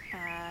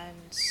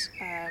 and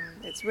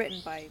it's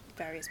written by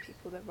various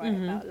people that write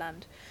about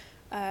land.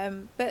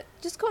 But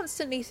just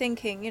constantly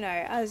thinking, you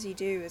know, as you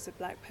do as a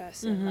black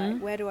person,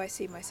 like, where do I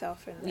see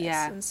myself in this?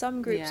 And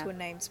some groups were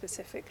named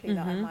specifically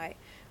that I might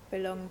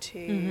belong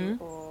to,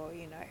 or,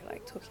 you know,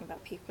 like talking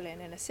about people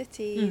in inner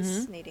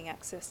cities needing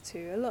access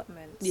to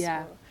allotments,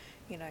 or,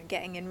 you know,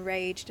 getting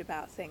enraged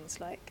about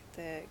things like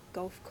the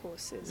golf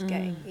courses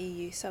getting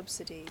EU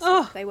subsidies.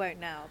 They won't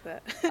now,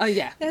 but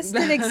they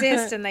still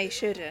exist and they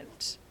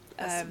shouldn't.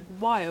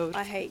 Wild.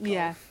 I hate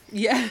golf.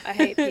 Yeah. I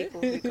hate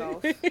people who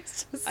golf.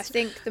 I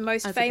think the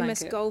most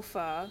famous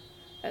golfer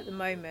at the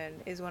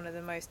moment is one of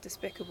the most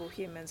despicable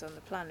humans on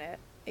the planet.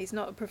 He's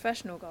not a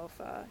professional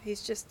golfer.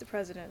 He's just the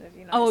president of the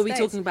United States. Oh, are we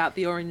talking about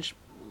the orange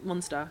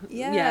monster?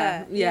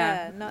 Yeah.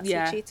 Nazi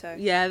Cheeto.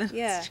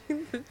 Yeah.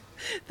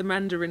 The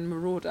Mandarin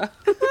Marauder.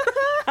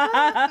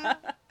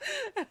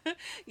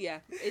 Yeah,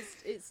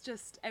 it's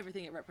just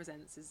everything it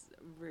represents is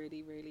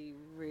really, really,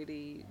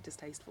 really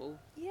distasteful.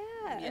 Yeah,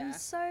 and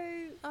so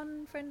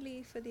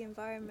unfriendly for the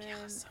environment.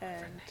 Just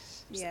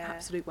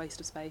absolute waste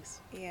of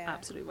space. Yeah,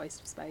 absolute waste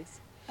of space.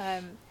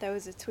 There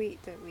was a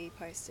tweet that we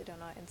posted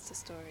on our Insta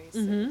stories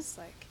that was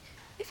like,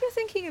 if you're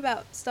thinking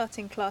about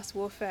starting class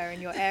warfare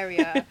in your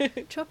area,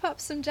 chop up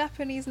some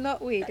Japanese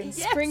knotweed and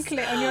sprinkle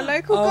it on your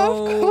local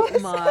golf course. Oh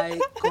my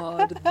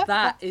god,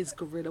 that is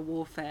guerrilla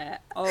warfare.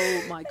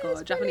 Oh my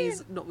god,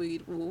 Japanese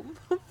knotweed will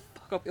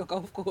fuck up your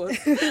golf course.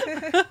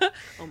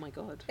 Oh my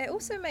god. It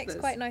also makes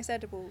quite nice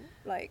edible,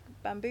 like,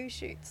 bamboo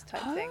shoots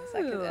type things,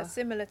 like a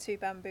similar to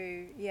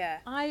bamboo.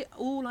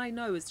 All I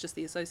know is just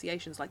the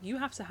associations. Like, you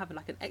have to have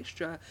like an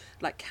extra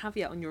like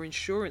caveat on your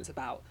insurance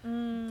about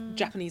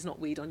Japanese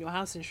knotweed on your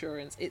house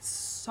insurance. It's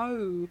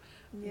so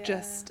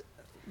just.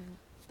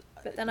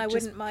 But then I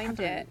wouldn't mind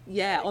it.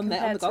 Yeah, like, on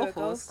the golf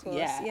course.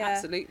 Yeah,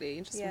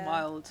 absolutely. Just a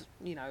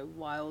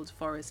wild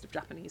forest of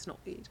Japanese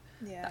knotweed.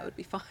 Yeah. That would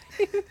be fine.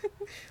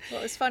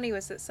 What was funny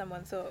was that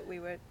someone thought we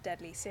were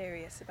deadly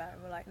serious about it.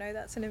 And we're like, no,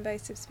 that's an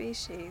invasive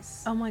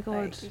species. Oh my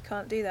god. Like, you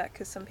can't do that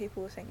because some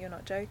people will think you're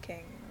not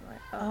joking. I'm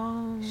like,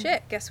 oh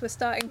shit, guess we're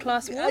starting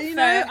class warfare. You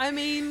know, I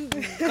mean,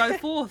 go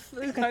forth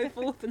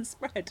and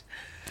spread.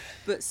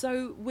 But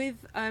so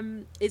with,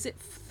 is it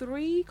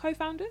 3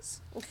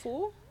 co-founders or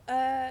 4?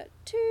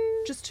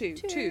 2. Just two.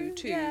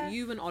 Yeah.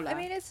 You and Ola. I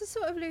mean, it's a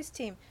sort of loose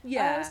team.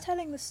 Yeah. I was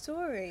telling the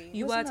story.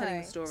 You were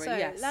telling the story, so,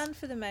 yes. Land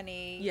for the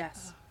Many.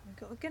 Yes.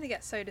 Oh, we're going to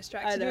get so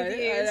distracted with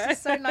you. It's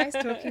just so nice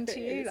talking to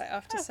you, like,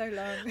 after so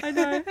long. I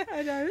know.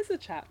 It's a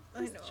chat.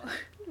 I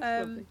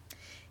know.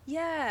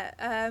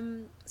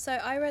 So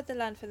I read the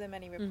Land for the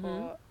Many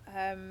report,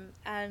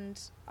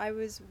 and I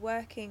was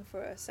working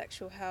for a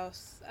sexual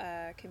health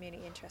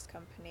community interest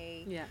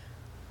company. Yeah.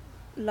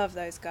 Love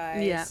those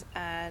guys. Yeah.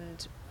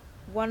 And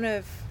one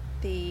of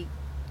the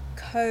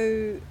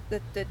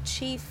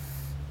chief,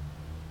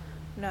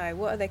 no,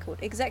 what are they called?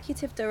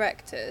 Executive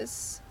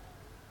directors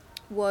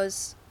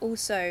was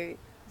also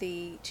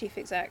the chief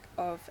exec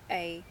of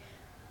a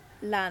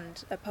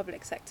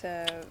public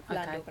sector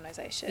land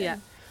organisation. Yeah.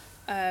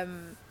 A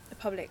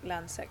public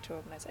land sector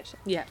organisation.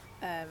 Yeah.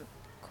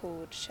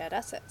 Called Shared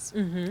Assets.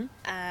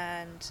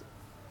 And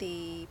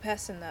the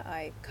person that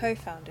I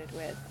co-founded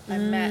with, I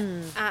met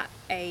at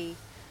a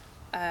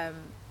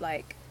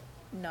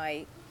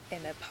night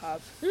in a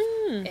pub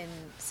in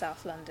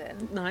South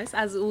London. Nice,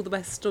 as all the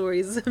best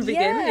stories begin.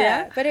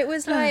 Yeah, but it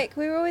was like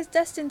we were always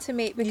destined to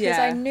meet because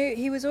I knew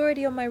he was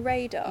already on my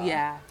radar.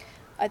 Yeah,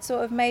 I'd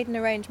sort of made an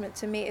arrangement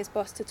to meet his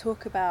boss to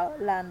talk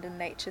about land and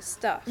nature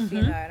stuff,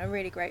 you know, and I'm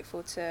really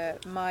grateful to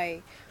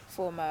my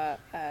former,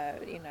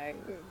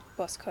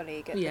 boss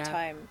colleague at the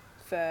time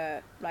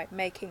for like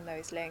making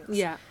those links.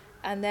 Yeah.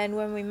 And then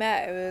when we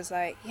met, it was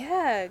like,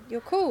 yeah, you're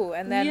cool.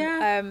 And then,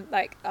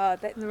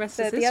 the rest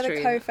is history. The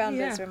other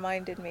co-founders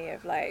reminded me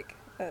of like,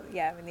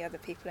 the other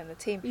people in the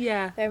team.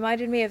 Yeah. They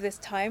reminded me of this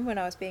time when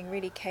I was being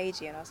really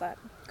cagey and I was like,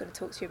 I'm going to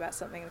talk to you about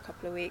something in a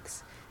couple of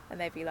weeks. And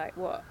they'd be like,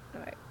 what?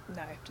 And I'm like,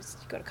 no, just,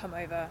 you've got to come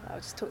over. I'll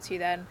just talk to you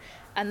then.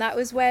 And that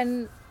was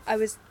when I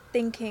was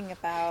thinking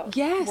about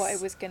what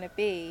it was going to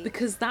be,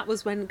 because that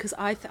was when, because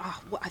I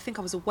think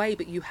I was away,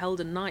 but you held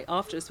a night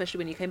after, especially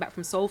when you came back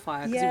from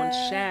Soulfire, because you wanted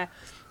to share.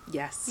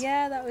 Yes.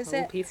 Yeah, that was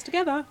all pieced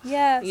together.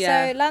 Yeah.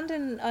 So Land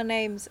in Our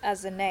Names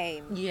as a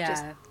name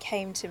just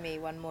came to me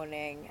one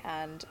morning,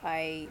 and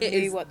I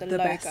knew what the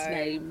logo. Best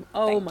name.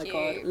 Oh my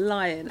god,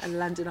 Lion and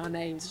Land in Our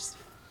Names. Just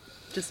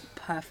just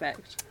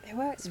perfect. It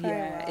works very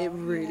well. Yeah, it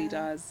really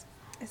does.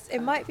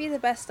 It might be the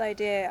best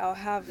idea I'll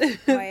have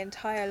my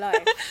entire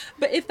life.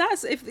 But if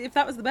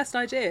that was the best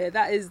idea,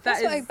 that's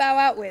what I bow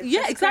out with.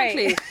 Yeah, That's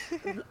exactly.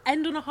 great.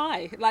 End on a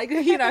high, like,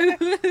 you know,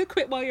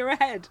 quit while you're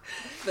ahead.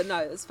 But no,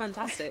 it's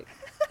fantastic.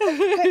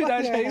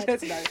 No,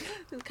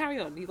 carry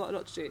on. You've got a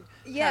lot to do.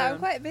 Yeah, I'm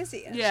quite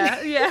busy.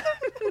 Actually. Yeah.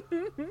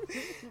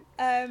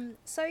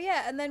 So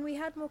yeah, and then we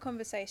had more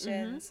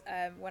conversations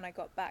when I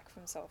got back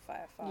from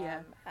Saltfire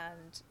Farm,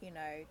 and you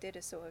know, did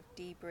a sort of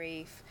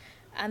debrief,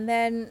 and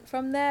then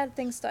from there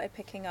things started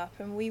picking up,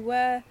 and we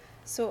were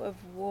sort of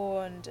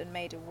warned and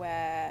made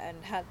aware,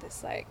 and had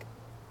this, like,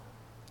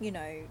 you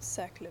know,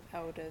 circle of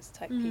elders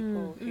type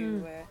people who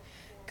were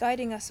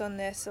guiding us on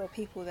this, or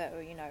people that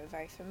were, you know,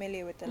 very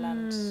familiar with the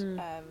land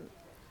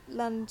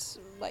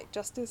like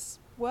justice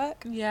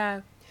work.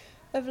 Yeah.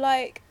 Of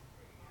like,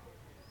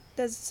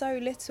 there's so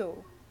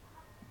little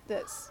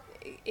that's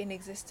in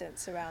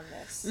existence around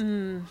this,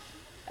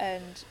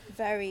 and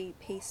very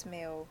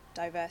piecemeal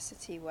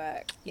diversity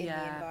work in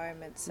the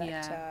environment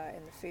sector,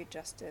 in the food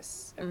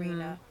justice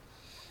arena,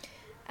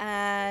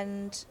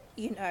 and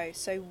you know,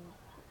 so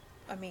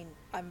I mean,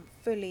 I'm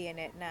fully in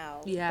it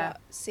now, but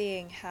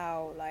seeing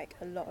how, like,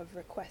 a lot of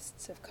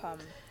requests have come,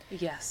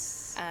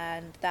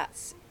 and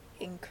that's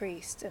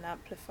increased and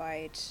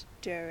amplified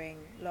during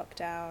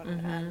lockdown,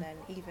 and then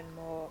even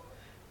more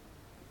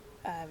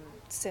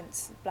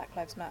since Black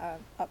Lives Matter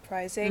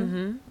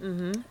uprising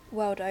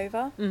world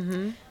over.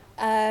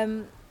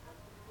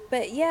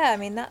 But yeah, I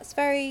mean, that's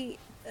very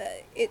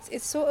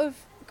it's sort of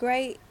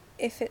great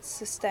if it's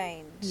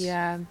sustained,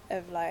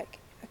 of like,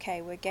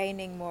 okay, we're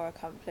gaining more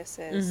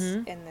accomplices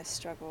in this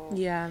struggle.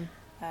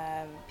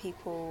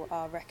 People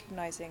are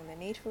recognising the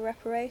need for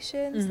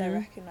reparations, they're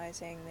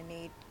recognising the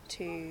need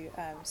to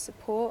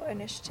support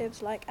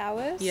initiatives like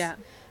ours,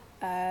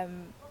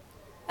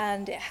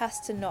 and it has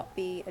to not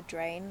be a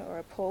drain or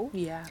a pull.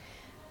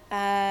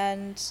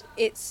 And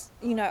it's,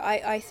 you know,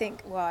 I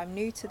think, well, I'm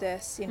new to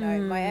this, you know,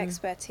 my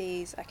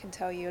expertise, I can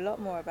tell you a lot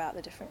more about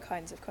the different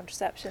kinds of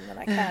contraception than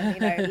I can,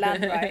 you know,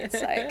 land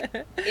rights.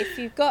 Like, if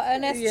you've got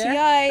an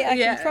STI, I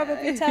can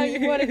probably tell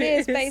you what it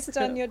is based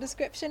on your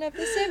description of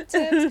the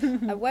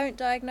symptoms. I won't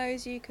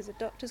diagnose you because a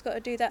doctor's got to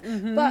do that.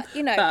 But,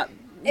 you know,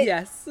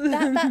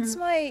 that's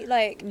my,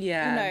 like, you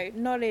know,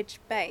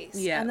 knowledge base.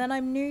 And then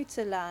I'm new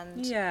to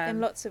land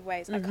in lots of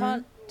ways. I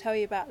can't tell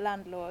you about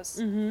land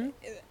laws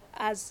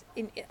as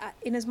in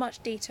as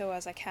much detail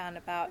as I can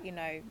about, you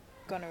know,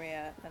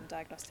 gonorrhea and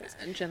diagnostics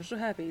and genital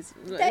herpes.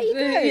 There you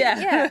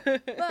go.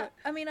 But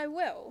I mean, I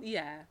will.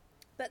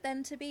 But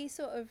then to be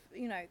sort of,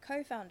 you know,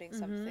 co-founding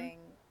something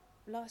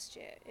last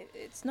year,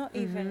 it's not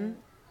even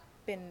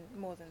been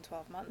more than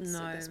 12 months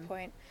at this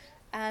point.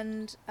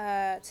 And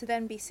to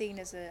then be seen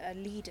as a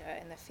leader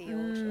in the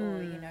field,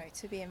 or, you know,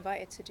 to be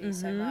invited to do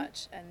so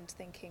much, and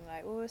thinking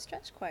like, well, we're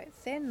stretched quite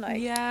thin,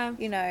 like,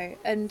 you know,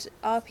 and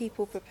are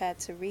people prepared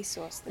to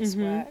resource this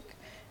work?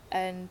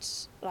 And,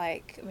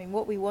 like, I mean,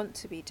 what we want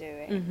to be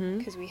doing,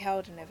 because we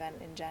held an event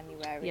in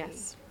January,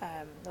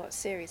 or a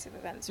series of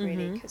events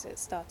really, because it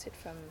started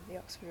from the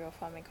Oxford Rural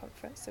Farming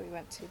Conference that we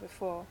went to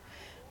before,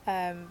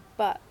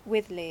 but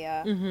with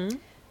Leah,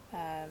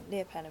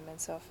 Leah Penham and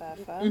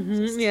Saltfire Farm.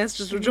 Yes,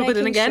 just drop it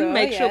in again.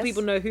 Make sure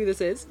people know who this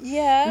is.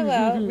 Yeah,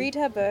 well, read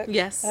her book.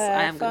 Yes,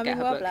 I am going to get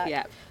her book. Black.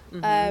 Yeah.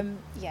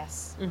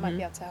 Yes, might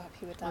be able to help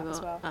you with that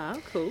as well.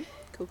 Oh, cool.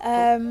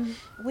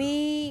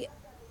 We,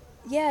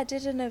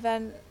 did an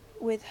event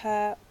with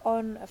her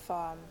on a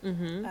farm.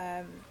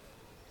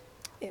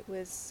 It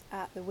was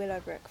at the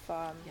Willowbrook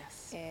farm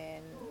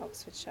in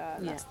Oxfordshire.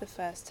 That's the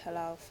first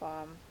halal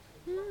farm.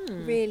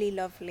 Really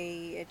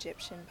lovely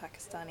Egyptian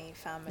Pakistani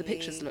family. The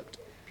pictures looked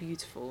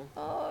beautiful.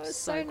 Oh, it was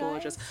so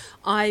gorgeous. Nice.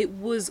 I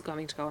was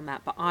going to go on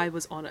that, but I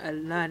was on a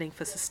learning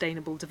for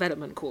sustainable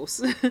development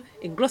course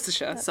in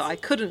Gloucestershire, so I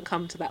couldn't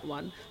come to that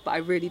one, but I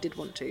really did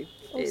want to.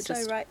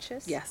 Also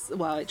righteous. Yes,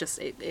 well,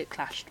 it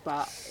clashed,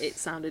 but it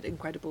sounded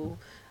incredible.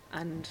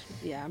 And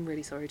yeah, I'm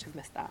really sorry to have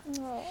missed that.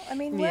 Oh, I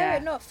mean, were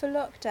it not for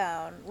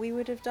lockdown, we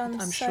would have done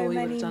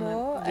many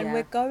more, and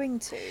we're going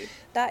to.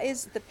 That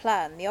is the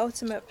plan. The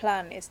ultimate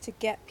plan is to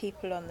get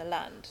people on the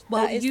land.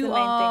 Well, that is the main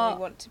thing we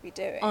want to be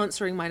doing.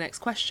 Answering my next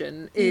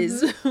question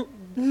is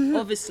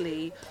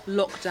obviously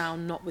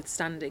lockdown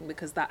notwithstanding,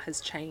 because that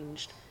has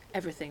changed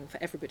everything for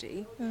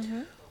everybody.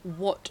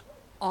 What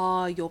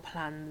are your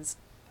plans?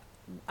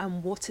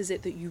 And what is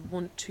it that you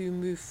want to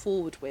move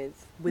forward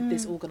with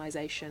this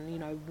organisation? You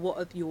know, what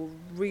are your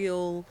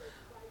real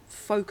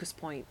focus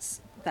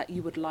points that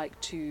you would like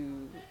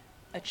to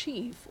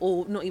achieve,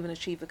 or not even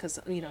achieve, because,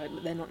 you know,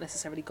 they're not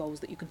necessarily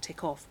goals that you can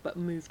tick off, but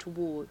move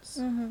towards?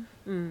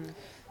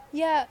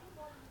 Yeah,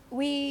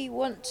 we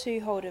want to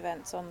hold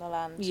events on the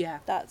land. Yeah,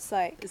 that's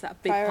like, is that a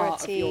big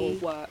part of your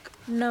work?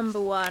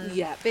 Number one.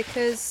 Yeah,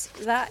 because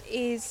that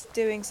is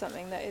doing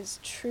something that is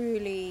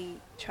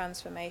truly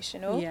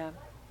transformational. Yeah.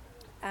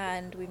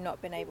 And we've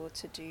not been able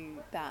to do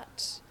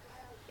that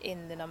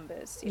in the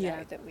numbers, you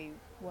know, that we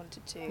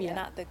wanted to. And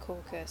at the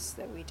caucus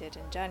that we did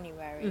in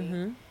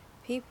January,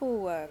 people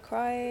were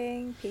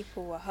crying,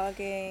 people were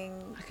hugging,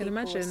 I can people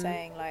imagine. were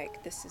saying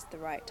like this is the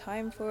right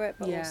time for it,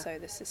 but also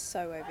this is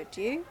so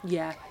overdue.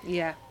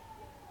 Yeah.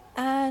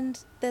 And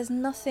there's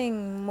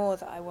nothing more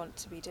that I want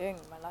to be doing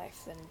in my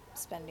life than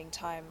spending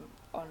time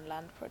on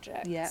land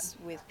projects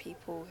with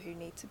people who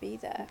need to be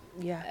there.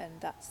 Yeah. And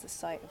that's the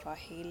site of our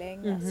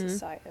healing, that's the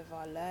site of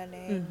our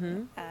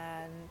learning,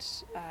 and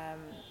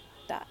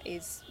that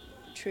is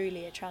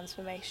truly a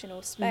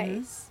transformational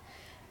space.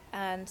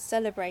 And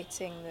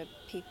celebrating the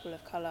people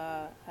of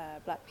colour,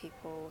 black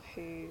people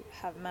who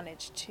have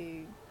managed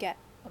to get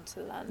onto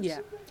the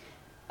land,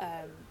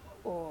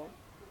 or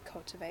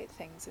cultivate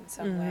things in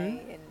some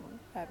way in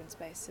urban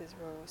spaces,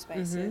 rural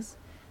spaces,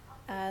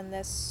 and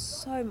there's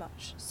so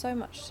much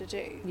to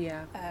do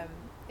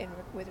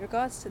with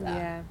regards to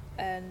that.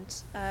 And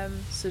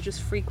so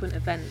just frequent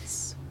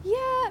events,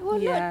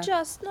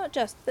 not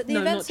just, but the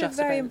events are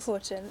very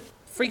important.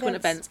 Frequent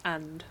events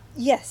and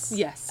yes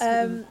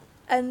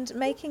and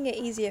making it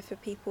easier for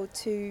people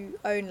to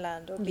own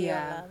land or be on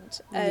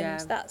land.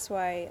 And that's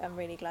why I'm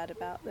really glad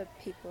about the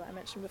people I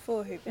mentioned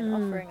before who've been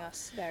offering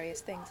us various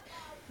things,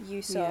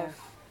 use of,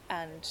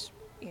 and,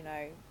 you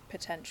know,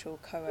 potential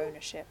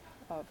co-ownership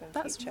of in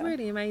That's future.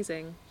 really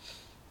amazing.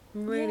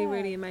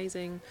 Really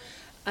amazing.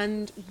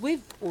 And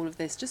with all of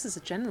this, just as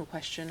a general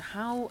question,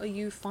 how are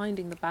you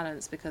finding the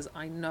balance? Because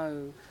I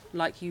know,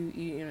 like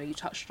you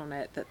touched on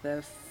it, that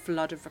the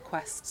flood of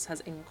requests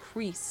has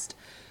increased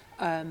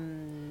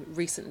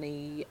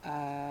recently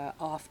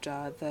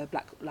after the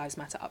Black Lives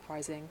Matter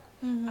uprising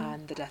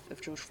and the death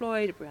of George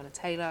Floyd, Breonna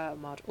Taylor,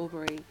 Ahmaud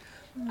Arbery.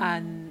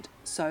 And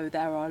so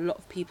there are a lot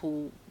of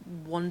people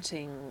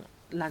wanting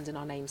land in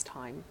our names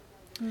time,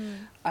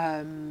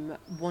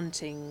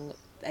 wanting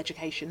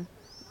education,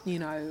 you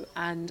know.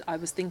 And I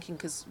was thinking,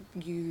 because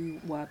you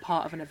were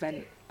part of an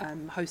event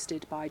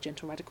hosted by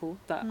Gentle Radical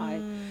that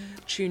I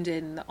tuned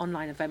in, the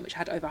online event, which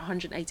had over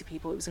 180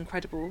 people. It was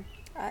incredible.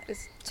 It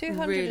was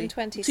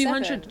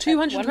 227.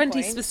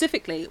 220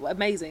 specifically.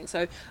 Amazing.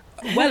 So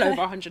well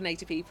over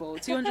 180 people,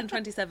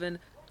 227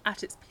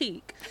 at its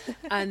peak,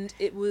 and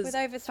it was with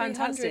over 300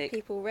 fantastic.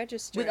 People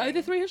registering. With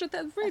over 300,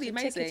 that's really at a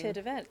amazing. Ticketed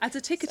event. At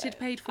a ticketed,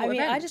 paid for event.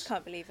 event. I just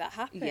can't believe that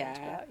happened.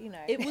 Yeah, but, you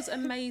know, it was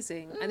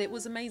amazing, and it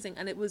was amazing,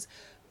 and it was.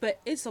 But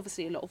it's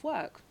obviously a lot of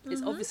work.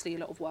 It's obviously a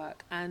lot of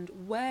work. And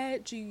where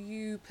do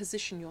you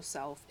position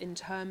yourself in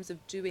terms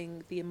of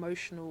doing the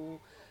emotional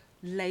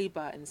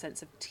labour, in the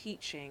sense of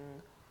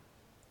teaching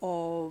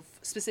of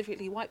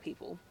specifically white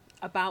people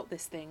about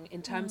this thing,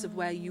 in terms of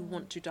where you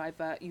want to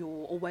divert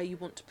or where you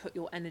want to put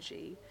your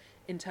energy,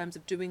 in terms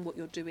of doing what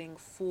you're doing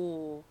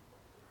for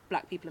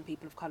black people and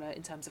people of colour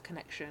in terms of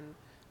connection?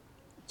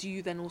 Do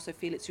you then also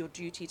feel it's your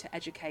duty to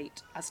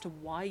educate as to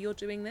why you're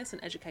doing this,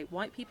 and educate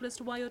white people as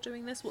to why you're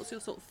doing this? What's your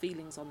sort of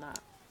feelings on that?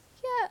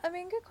 Yeah, I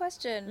mean, good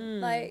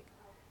question. Like,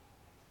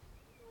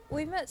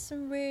 we've met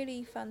some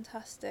really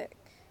fantastic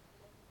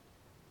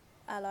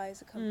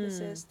allies,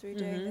 accomplices through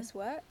doing this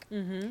work,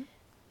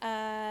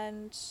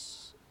 and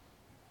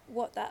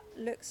what that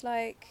looks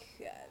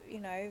like, you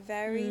know,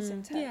 varies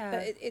in terms,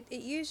 but it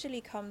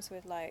usually comes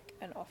with like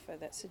an offer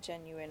that's a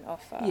genuine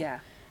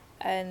offer,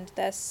 and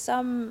there's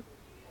some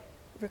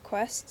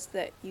requests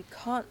that you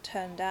can't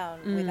turn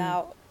down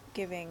without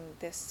giving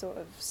this sort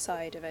of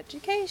side of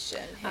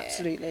education here.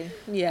 Absolutely.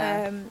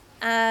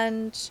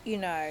 And you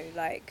know,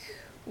 like,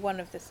 one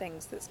of the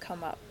things that's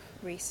come up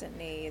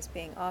recently is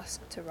being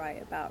asked to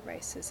write about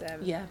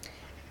racism,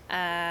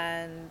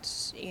 and,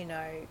 you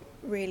know,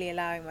 really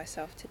allowing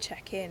myself to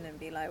check in and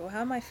be like, well,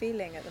 how am I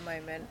feeling at the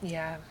moment?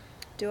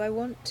 Do I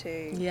want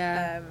to?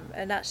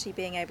 And actually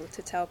being able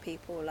to tell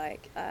people,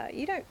 like,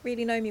 you don't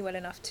really know me well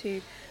enough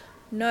to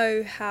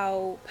know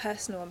how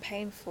personal and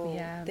painful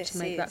this to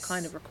make is. that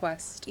kind of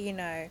request. You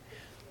know,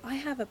 I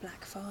have a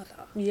black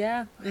father.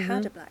 I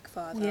had a black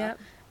father.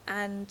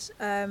 And,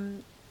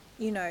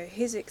 you know,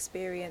 his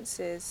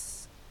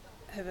experiences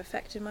have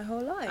affected my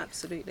whole life.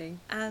 Absolutely.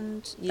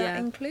 And that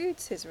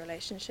includes his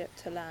relationship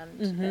to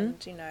land.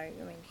 And, you know,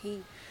 I mean,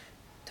 he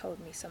told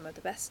me some of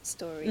the best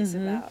stories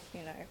about,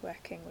 you know,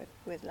 working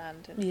with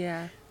land and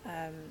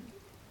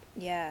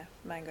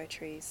mango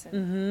trees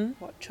and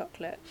hot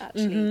chocolate,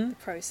 actually the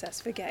process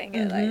for getting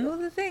it, like all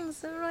the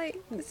things. I'm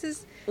like, this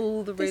is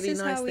all the really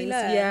nice how we things.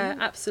 learn. Yeah,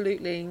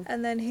 absolutely.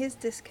 And then his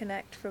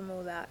disconnect from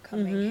all that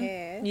coming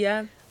here.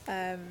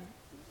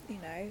 You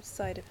know,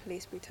 side of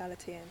police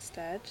brutality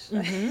instead.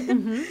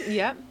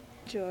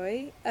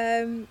 Joy.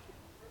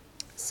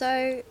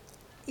 So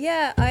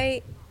yeah,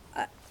 I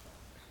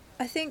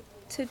think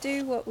to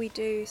do what we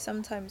do,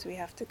 sometimes we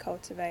have to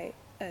cultivate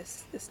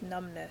this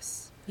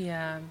numbness.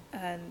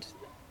 And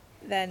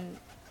then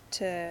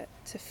to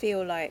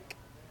feel like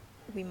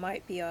we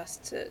might be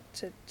asked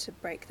to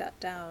break that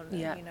down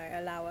and, you know,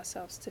 allow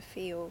ourselves to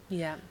feel,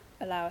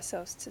 allow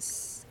ourselves to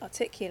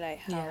articulate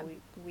how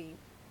we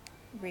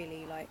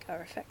really, like,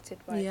 are affected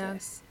by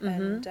this.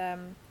 And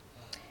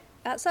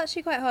that's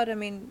actually quite hard. I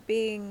mean,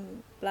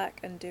 being black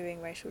and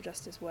doing racial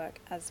justice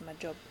work as my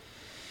job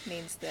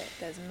means that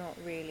there's not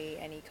really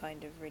any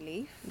kind of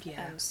relief,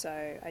 and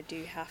so I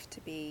do have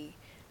to be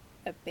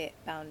a bit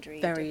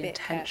boundaried, very a bit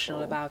intentional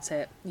careful about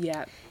it.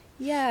 Yeah.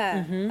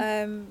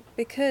 Yeah,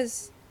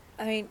 because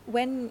I mean,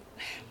 when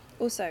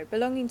also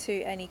belonging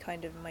to any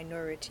kind of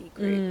minority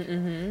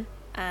group,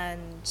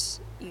 and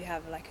you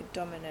have like a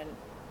dominant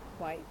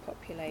white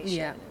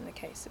population, in the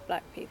case of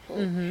black people,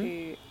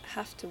 who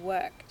have to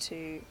work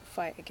to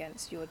fight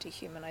against your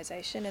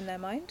dehumanization in their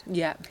mind.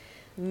 Yeah.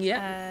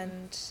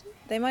 And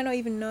they might not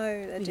even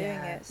know they're doing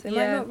it. So they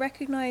might not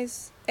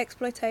recognize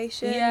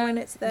exploitation when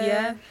it's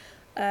there.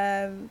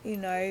 You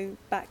know,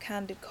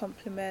 backhanded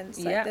compliments.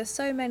 Like, there's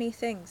so many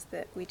things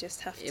that we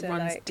just have to, it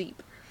runs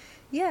deep.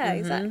 Yeah,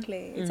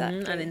 exactly. And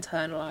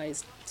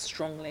internalized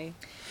strongly.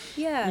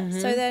 Yeah.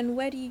 So then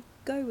where do you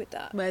go with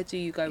that? Where do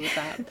you go with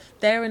that?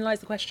 Therein lies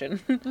the question.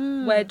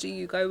 Where do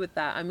you go with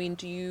that? I mean,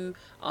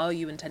 are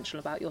you intentional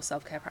about your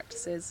self-care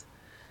practices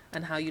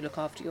and how you look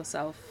after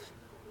yourself?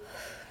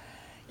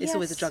 It's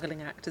always a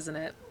juggling act, isn't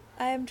it?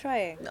 I am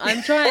trying.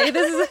 I'm trying.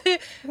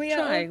 We are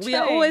trying. We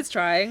are always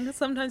trying.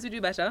 Sometimes we do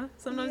better.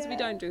 Sometimes we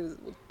don't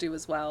do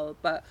as well.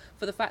 But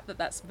for the fact that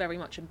that's very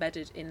much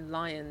embedded in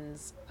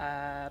Lion's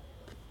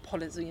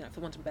policy, you know,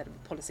 for want of a better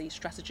policy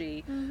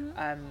strategy,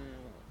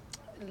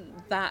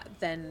 that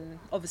then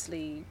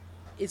obviously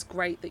is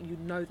great that you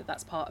know that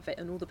that's part of it,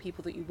 and all the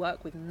people that you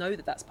work with know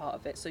that that's part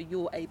of it. So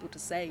you're able to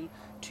say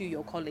to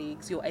your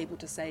colleagues, you're able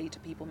to say to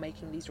people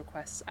making these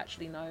requests,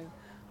 actually, no,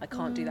 I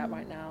can't do that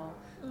right now.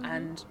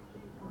 And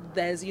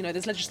there's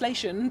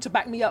legislation to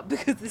back me up,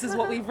 because this is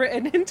what we've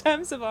written in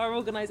terms of our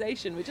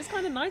organisation, which is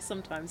kind of nice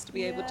sometimes to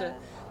be able to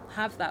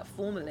have that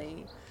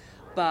formally.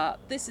 But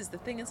this is the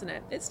thing, isn't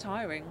it? It's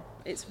tiring.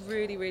 It's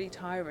really, really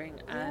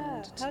tiring.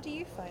 And how do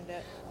you find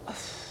it?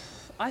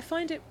 I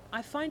find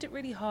it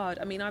really hard.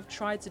 I mean, I've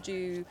tried to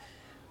do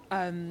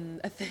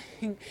a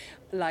thing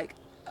like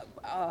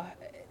I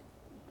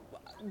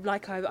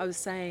was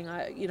saying.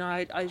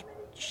 I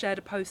shared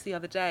a post the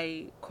other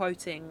day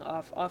quoting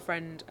our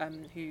friend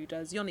who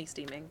does yoni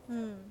steaming,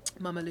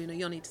 Mama Luna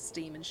Yoni to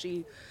steam, and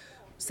she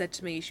said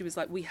to me, she was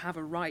like, we have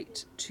a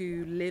right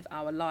to live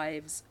our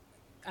lives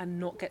and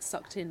not get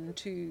sucked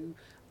into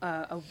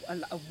a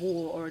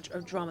war or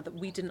a drama that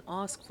we didn't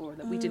ask for,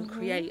 that we didn't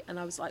create. And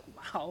I was like,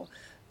 wow,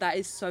 that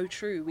is so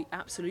true. We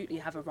absolutely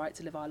have a right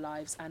to live our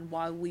lives, and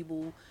while we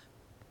will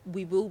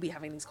be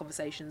having these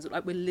conversations,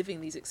 like, we're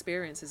living these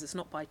experiences. It's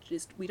not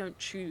we don't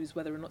choose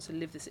whether or not to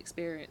live this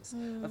experience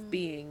of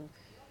being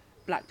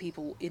black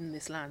people in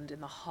this land, in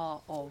the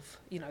heart of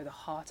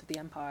the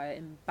empire,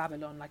 in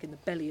Babylon, like in the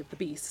belly of the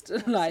beast.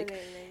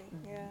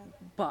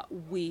 But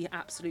we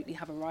absolutely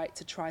have a right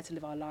to try to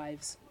live our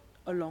lives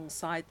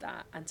alongside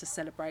that and to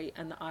celebrate.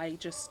 And I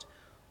just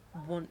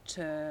want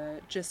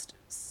to just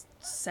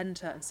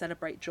center and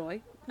celebrate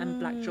joy and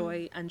black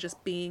joy and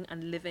just being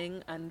and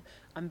living. And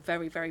I'm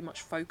very, very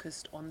much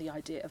focused on the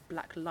idea of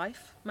black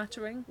life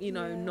mattering,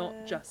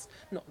 not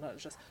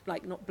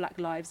black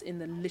lives in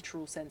the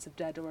literal sense of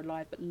dead or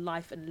alive, but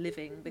life and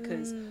living,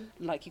 because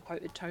like you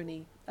quoted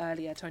Toni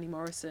earlier, Toni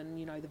Morrison,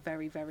 the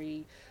very,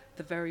 very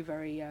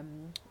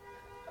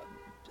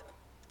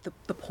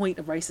the point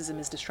of racism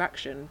is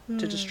distraction,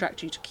 to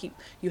distract you, to keep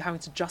you having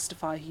to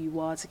justify who you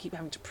are, to keep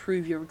having to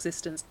prove your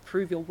existence,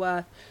 prove your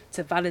worth,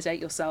 to validate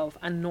yourself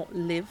and not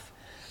live.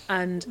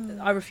 And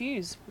I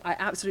refuse. I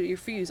absolutely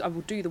refuse. I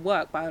will do the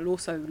work, but I'll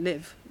also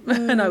live.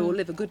 And I will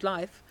live a good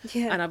life.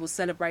 And I will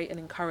celebrate and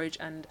encourage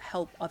and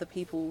help other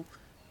people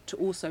to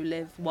also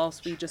live,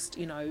 whilst we just,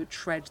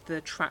 tread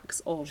the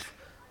tracks of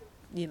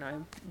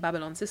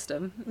Babylon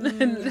system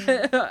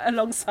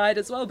alongside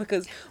as well,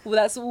 because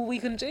that's all we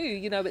can do.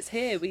 It's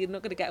here, we're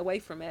not going to get away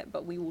from it,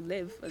 but we will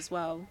live as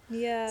well.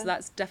 So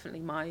that's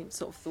definitely my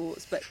sort of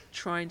thoughts, but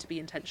trying to be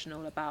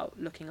intentional about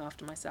looking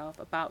after myself,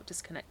 about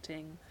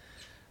disconnecting,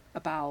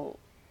 about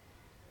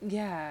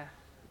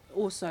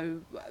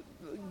also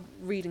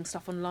reading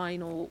stuff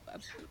online or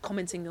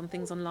commenting on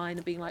things online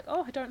and being like,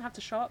 oh, I don't have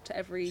to show up to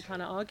every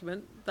kind of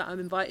argument that I'm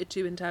invited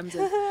to, in terms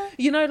of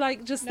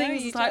just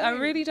things. It's like,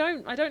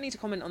 I don't need to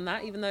comment on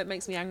that, even though it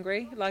makes me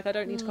angry. Like, I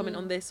don't need to comment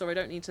on this, or I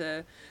don't need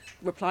to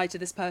reply to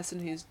this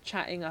person who's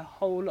chatting a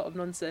whole lot of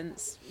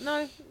nonsense.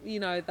 No,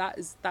 that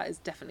is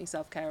definitely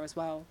self-care as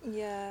well.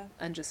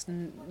 And just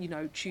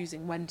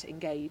choosing when to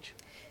engage.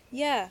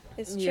 Yeah,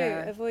 it's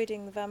true.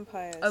 Avoiding the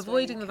vampires.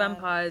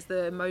 Vampires,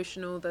 the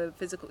emotional, the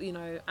physical,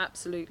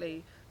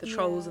 absolutely. The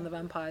trolls and the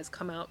vampires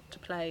come out to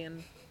play,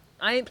 and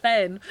I ain't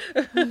playing.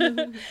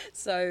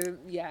 So,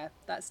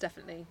 that's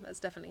definitely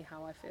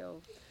how I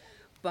feel.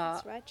 But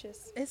it's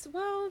righteous. It's,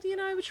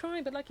 we're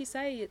trying, but like you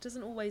say, it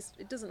doesn't always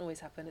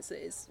happen.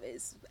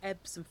 It's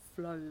ebbs and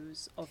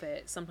flows of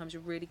it. Sometimes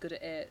you're really good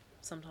at it.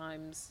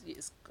 Sometimes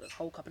it's a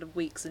whole couple of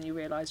weeks and you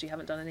realise you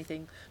haven't done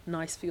anything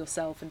nice for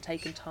yourself and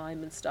taken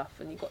time and stuff,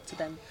 and you've got to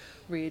then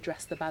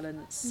readdress the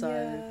balance.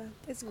 So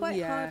it's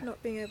quite hard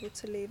not being able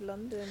to leave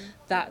London.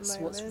 That's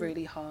what's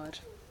really hard.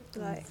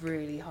 Like,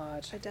 really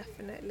hard. I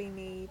definitely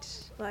need,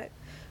 like,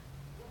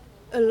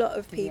 a lot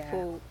of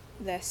people,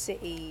 their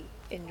city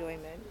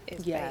enjoyment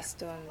is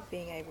based on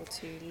being able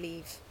to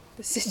leave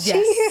the city.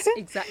 Yes,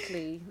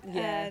 exactly.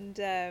 Yeah.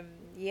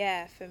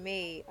 And for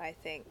me, I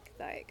think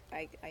like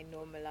I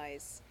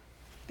normalize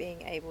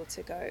being able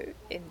to go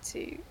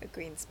into a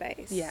green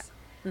space. Yeah.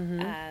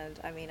 Mm-hmm. And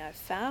I mean, I've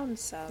found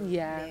some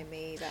Yeah. near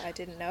me that I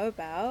didn't know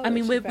about. I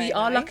mean, which we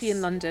are lucky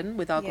in London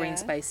with our green Yeah.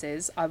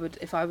 spaces.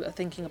 If I were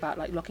thinking about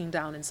like locking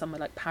down in somewhere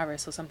like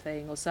Paris or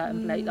something, or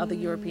certain other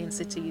European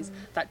cities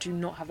that do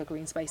not have the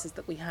green spaces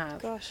that we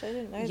have. Gosh, I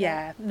didn't know that.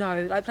 Yeah,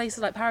 no, like places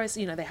like Paris,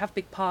 you know, they have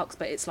big parks,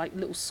 but it's like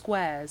little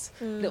squares,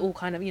 little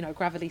kind of, you know,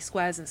 gravelly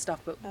squares and stuff.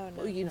 But, Oh,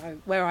 no. you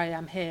know, where I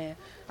am here,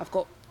 I've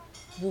got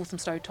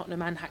Walthamstow,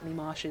 Tottenham and Hackney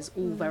Marshes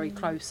all very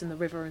close, and the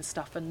river and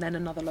stuff, and then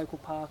another local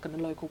park and a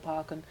local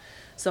park, and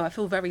so I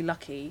feel very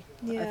lucky.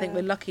 I think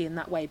we're lucky in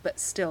that way, but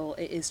still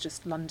it is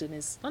just London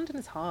is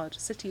hard.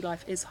 City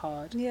life is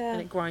hard,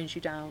 and it grinds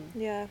you down.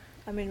 Yeah,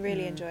 I mean,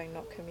 really enjoying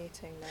not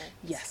commuting though.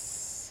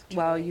 Yes.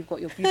 Well, you've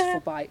got your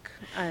beautiful bike,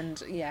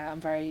 and yeah, I'm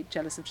very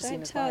jealous of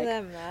Josina's Don't tell bike.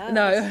 them that.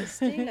 No.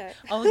 Steal it.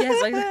 Oh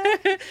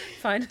yes,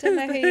 fine. Don't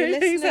know who your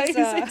listeners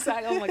are.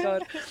 Exactly. Oh my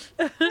god.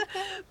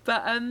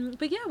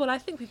 But yeah, well, I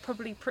think we've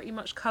probably pretty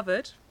much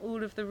covered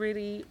all of the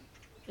really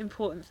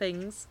important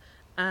things,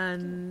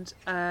 and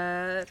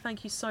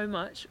thank you so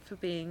much for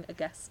being a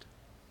guest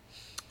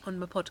on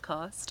my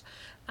podcast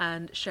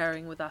and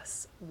sharing with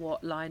us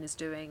what Lion is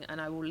doing.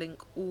 And I will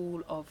link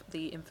all of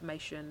the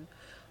information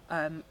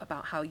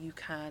about how you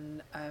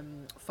can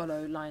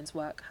follow Lion's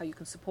work, how you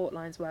can support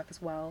Lion's work as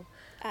well.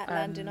 At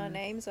Land in Our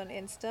Names on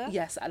Insta.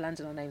 Yes, at Land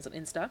in Our Names on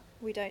Insta.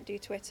 We don't do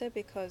Twitter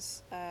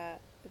because of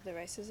the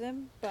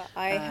racism, but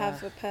I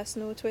have a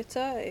personal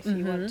Twitter if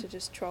you want to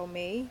just troll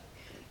me.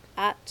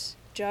 At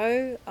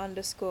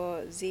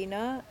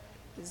Jo_Zina,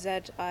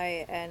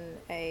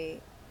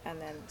 ZINA,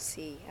 and then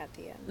C at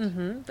the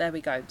end. There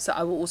we go. So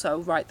I will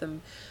also write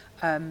them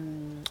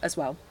as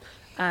well.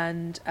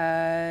 And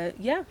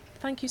yeah,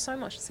 thank you so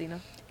much, Josina.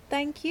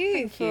 Thank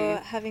you for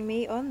having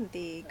me on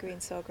the Green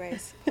Soul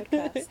Grace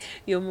podcast.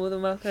 You're more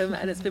than welcome,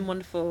 and it's been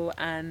wonderful.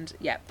 And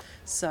yeah,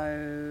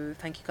 so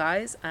thank you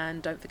guys,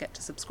 and don't forget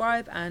to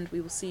subscribe, and we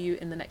will see you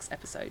in the next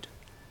episode.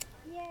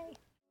 Yay!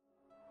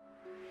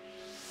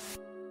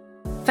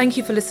 Thank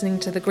you for listening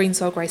to the Green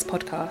Soul Grace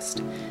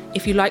podcast.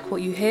 If you like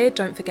what you hear,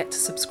 don't forget to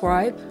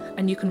subscribe,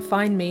 and you can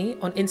find me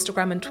on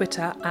Instagram and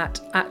Twitter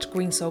at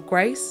Green Soul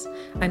Grace,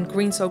 and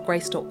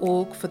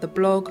greensoulgrace.org for the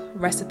blog,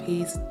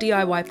 recipes,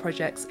 DIY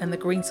projects, and the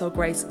Green Soul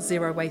Grace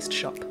Zero Waste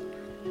shop.